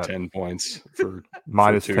vote for that. 10 points for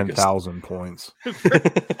minus for 10,000 points for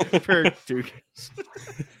Dugas.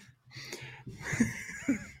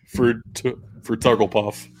 for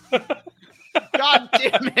Tugglepuff. God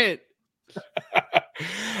damn it!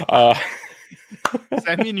 Does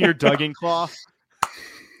that mean you're Duggan Claw?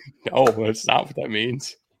 No, that's not what that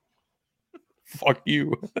means. Fuck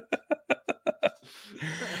you.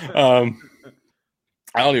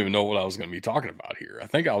 I don't even know what I was going to be talking about here. I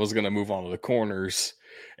think I was going to move on to the corners,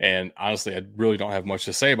 and honestly, I really don't have much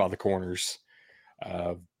to say about the corners.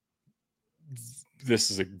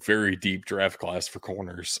 This is a very deep draft class for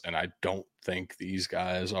corners, and I don't think these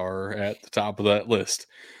guys are at the top of that list.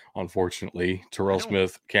 Unfortunately, Terrell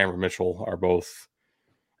Smith, Cameron Mitchell are both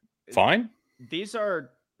fine. These are...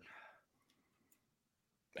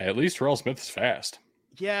 At least Terrell Smith is fast.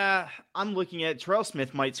 Yeah, I'm looking at Terrell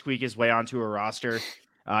Smith might squeak his way onto a roster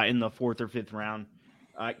in the 4th or 5th round.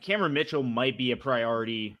 Cameron Mitchell might be a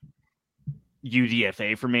priority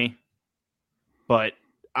UDFA for me, but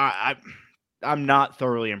I'm not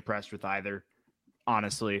thoroughly impressed with either,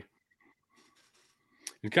 honestly.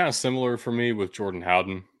 It's kind of similar for me with Jordan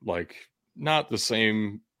Howden, like not the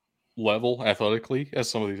same level athletically as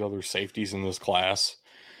some of these other safeties in this class.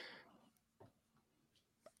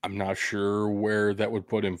 I'm not sure where that would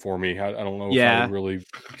put him for me. I don't know if I would really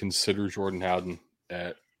consider Jordan Howden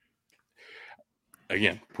at.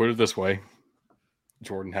 Again, put it this way.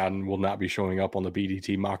 Jordan Howden will not be showing up on the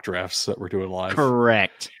BDT mock drafts that we're doing live.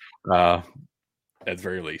 Correct. At the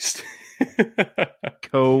very least.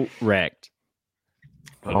 Correct.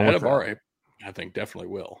 But Adebawore, I think definitely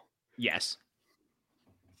will. Yes.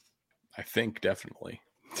 I think definitely.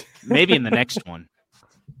 Maybe in the next one.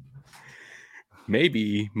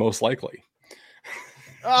 Maybe, most likely.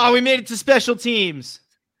 Oh, we made it to special teams.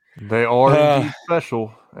 They are indeed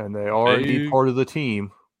special, and they are indeed part of the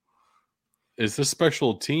team. Is this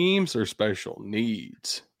special teams or special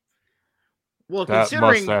needs? Well, that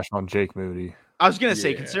considering mustache on Jake Moody. I was going to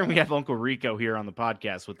say, considering we have Uncle Rico here on the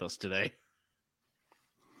podcast with us today.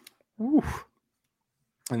 Oof.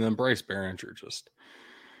 And then Bryce Behringer just...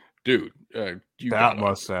 Dude, you that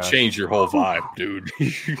mustache. Change your whole vibe, dude.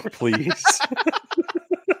 Please.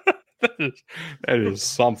 that is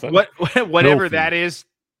something. Whatever that is,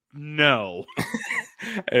 no.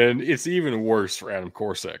 And it's even worse for Adam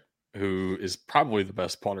Korsak, who is probably the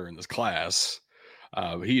best punter in this class.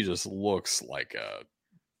 He just looks like a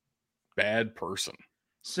bad person.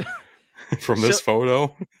 From this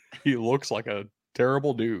photo, he looks like a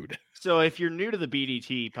terrible dude. So if you're new to the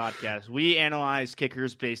BDT podcast, we analyze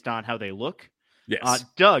kickers based on how they look. Yes.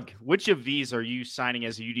 Doug, which of these are you signing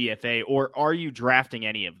as a UDFA, or are you drafting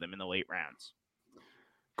any of them in the late rounds?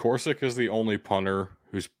 Corsic is the only punter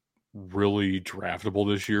who's really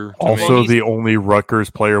draftable this year. Also, the only Rutgers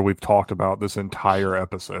player we've talked about this entire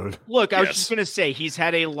episode. Look, I was just going to say, he's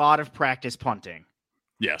had a lot of practice punting.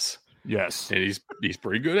 Yes. Yes. And he's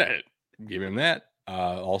pretty good at it. Give him that.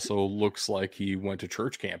 Also looks like he went to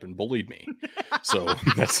church camp and bullied me. So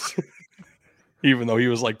that's even though he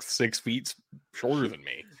was like 6 feet shorter than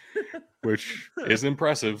me, which is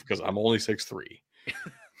impressive because I'm only 6'3".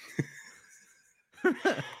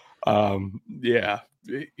 Yeah,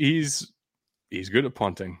 he's good at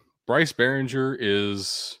punting. Bryce Behringer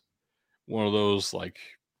is one of those, like,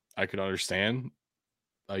 I could understand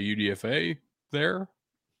a UDFA there.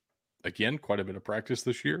 Again, quite a bit of practice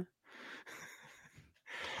this year.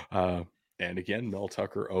 And again, Mel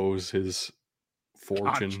Tucker owes his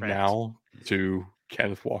fortune now to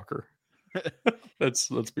Kenneth Walker. Let's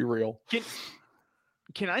be real.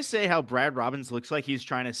 Can I say how Brad Robbins looks like he's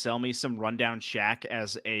trying to sell me some rundown shack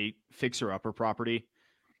as a fixer-upper property?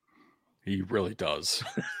 He really does.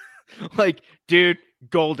 Like, dude,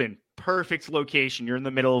 Golden, perfect location. You're in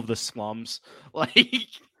the middle of the slums. Like,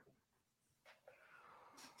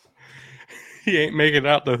 he ain't making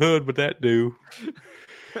out the hood with that dude.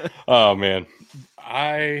 Oh, man.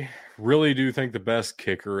 I really do think the best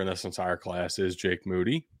kicker in this entire class is Jake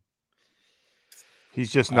Moody. He's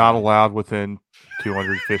just not allowed within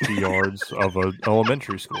 250 yards of an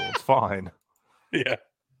elementary school. It's fine. Yeah.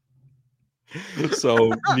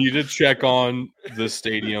 So need to check on the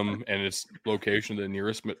stadium and its location, the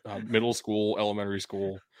nearest middle school, elementary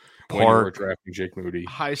school, when you're drafting Jake Moody.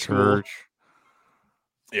 High school. Church.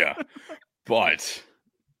 Yeah. But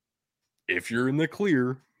if you're in the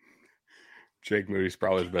clear, Jake Moody's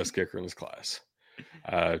probably the best kicker in this class.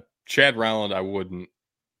 Chad Rowland, I wouldn't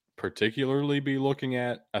particularly be looking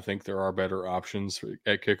at. I think there are better options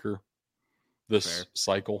at kicker this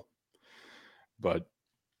cycle. But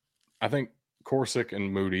I think Corsic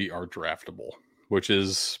and Moody are draftable, which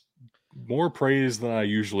is more praise than I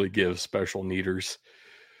usually give special needers.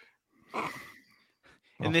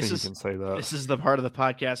 And this is the part of the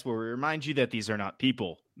podcast where we remind you that these are not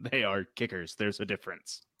people. They are kickers. There's a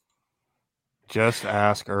difference. Just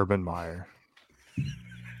ask Urban Meyer.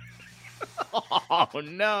 Oh,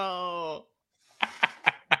 no.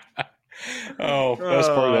 Oh, best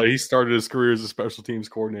part of that, he started his career as a special teams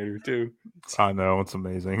coordinator, too. I know, it's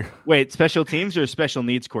amazing. Wait, special teams or special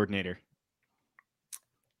needs coordinator?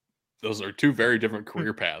 Those are two very different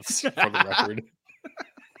career paths, for the record.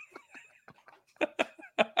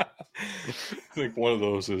 I think one of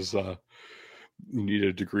those is you need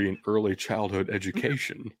a degree in early childhood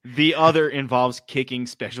education. The other involves kicking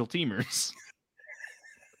special teamers.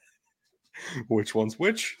 Which one's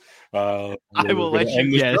which? I will let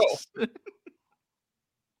you guess.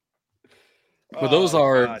 But those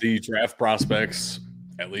are the draft prospects,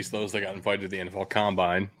 at least those that got invited to the NFL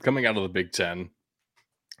Combine, coming out of the Big Ten.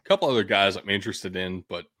 A couple other guys I'm interested in,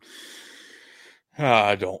 but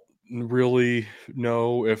I don't really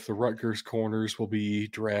know if the Rutgers corners will be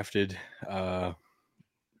drafted. Probably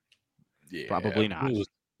not.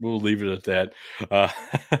 We'll leave it at that.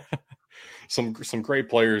 Some great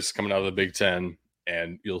players coming out of the Big Ten,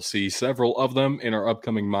 and you'll see several of them in our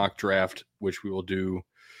upcoming mock draft, which we will do.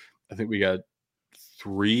 I think we got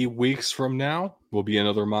 3 weeks from now will be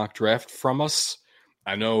another mock draft from us.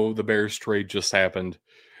 I know the Bears trade just happened.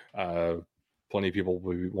 Plenty of people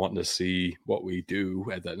will be wanting to see what we do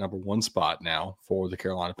at that number 1 spot now for the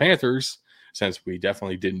Carolina Panthers, since we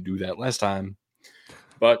definitely didn't do that last time.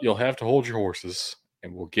 But you'll have to hold your horses,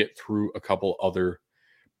 and we'll get through a couple other.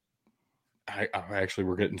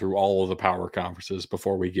 We're getting through all of the power conferences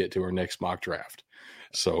before we get to our next mock draft.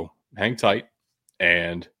 So hang tight.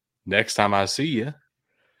 And next time I see you,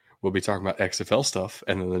 we'll be talking about XFL stuff.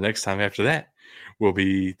 And then the next time after that will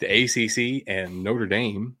be the ACC and Notre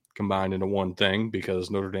Dame combined into one thing,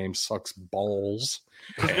 because Notre Dame sucks balls.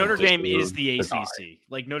 Because Notre Dame is the ACC.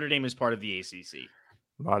 Like, Notre Dame is part of the ACC.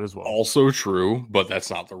 Might as well. Also true, but that's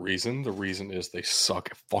not the reason. The reason is they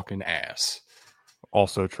suck fucking ass.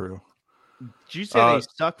 Also true. Did you say they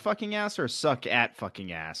suck fucking ass or suck at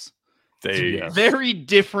fucking ass? Very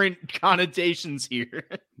different connotations here.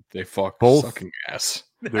 They fuck both sucking ass.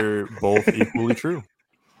 They're both equally true.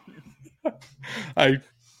 I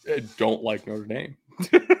don't like Notre Dame.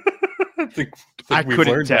 I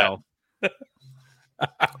couldn't tell.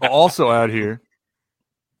 I'll also add here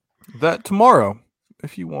that tomorrow,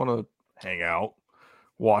 if you want to hang out,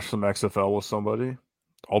 watch some XFL with somebody,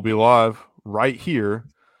 I'll be live right here.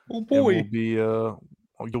 Oh And boy. we'll be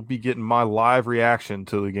you'll be getting my live reaction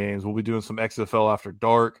to the games. We'll be doing some XFL after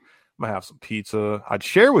dark. I'm gonna have some pizza. I'd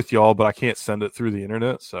share with y'all, but I can't send it through the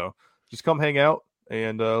internet. So just come hang out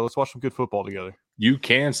and let's watch some good football together. You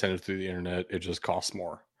can send it through the internet. It just costs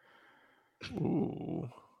more. Ooh,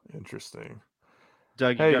 interesting.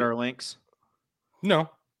 Doug, you Hey. got our links? No.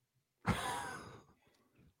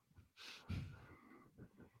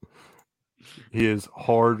 He is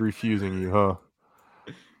hard refusing you, huh?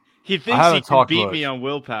 He thinks he haven't can talked beat much. me on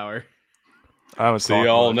willpower. I haven't See talked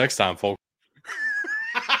y'all much. next time, folks.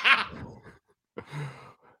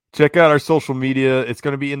 Check out our social media. It's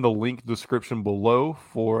going to be in the link description below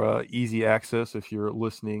for easy access if you're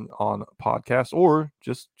listening on podcast or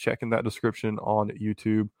just checking that description on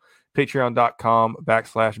YouTube.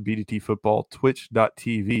 Patreon.com/BDT football,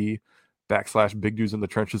 Twitch.tv/Big Dudes in the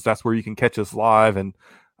Trenches. That's where you can catch us live. And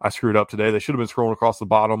I screwed up today. They should have been scrolling across the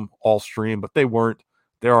bottom all stream, but they weren't.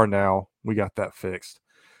 They are now. We got that fixed.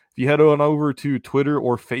 If you head on over to Twitter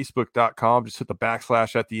or Facebook.com, just hit the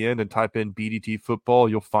 / at the end and type in BDT football.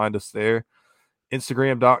 You'll find us there.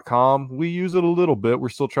 Instagram.com, we use it a little bit. We're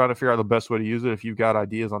still trying to figure out the best way to use it. If you've got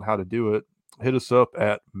ideas on how to do it, hit us up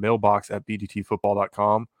at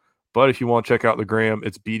mailbox@bdtfootball.com. But if you want to check out the gram,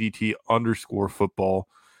 it's BDT_football.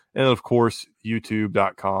 And of course,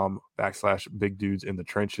 youtube.com/Big Dudes in the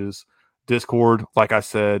Trenches. Discord, like I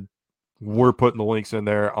said, we're putting the links in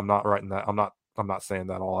there. I'm not writing that. I'm not saying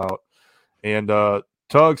that all out. And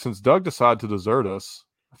Tug, since Doug decided to desert us,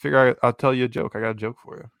 I figure I'll tell you a joke. I got a joke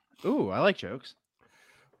for you. Ooh, I like jokes.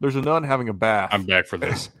 There's a nun having a bath. I'm back for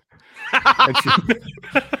this. And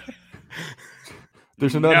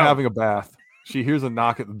there's a nun No. having a bath. She hears a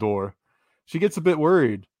knock at the door. She gets a bit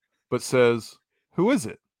worried, but says, "Who is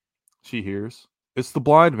it?" She hears, "It's the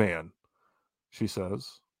blind man." She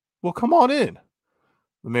says, "Well, come on in."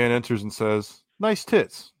 The man enters and says, "Nice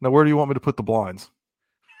tits. Now, where do you want me to put the blinds?"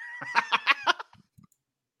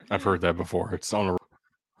 I've heard that before. It's on a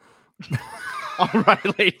All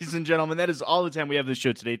right, ladies and gentlemen, that is all the time we have for the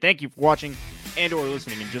show today. Thank you for watching and or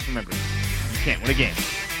listening. And just remember, you can't win a game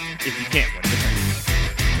if you can't win a defense.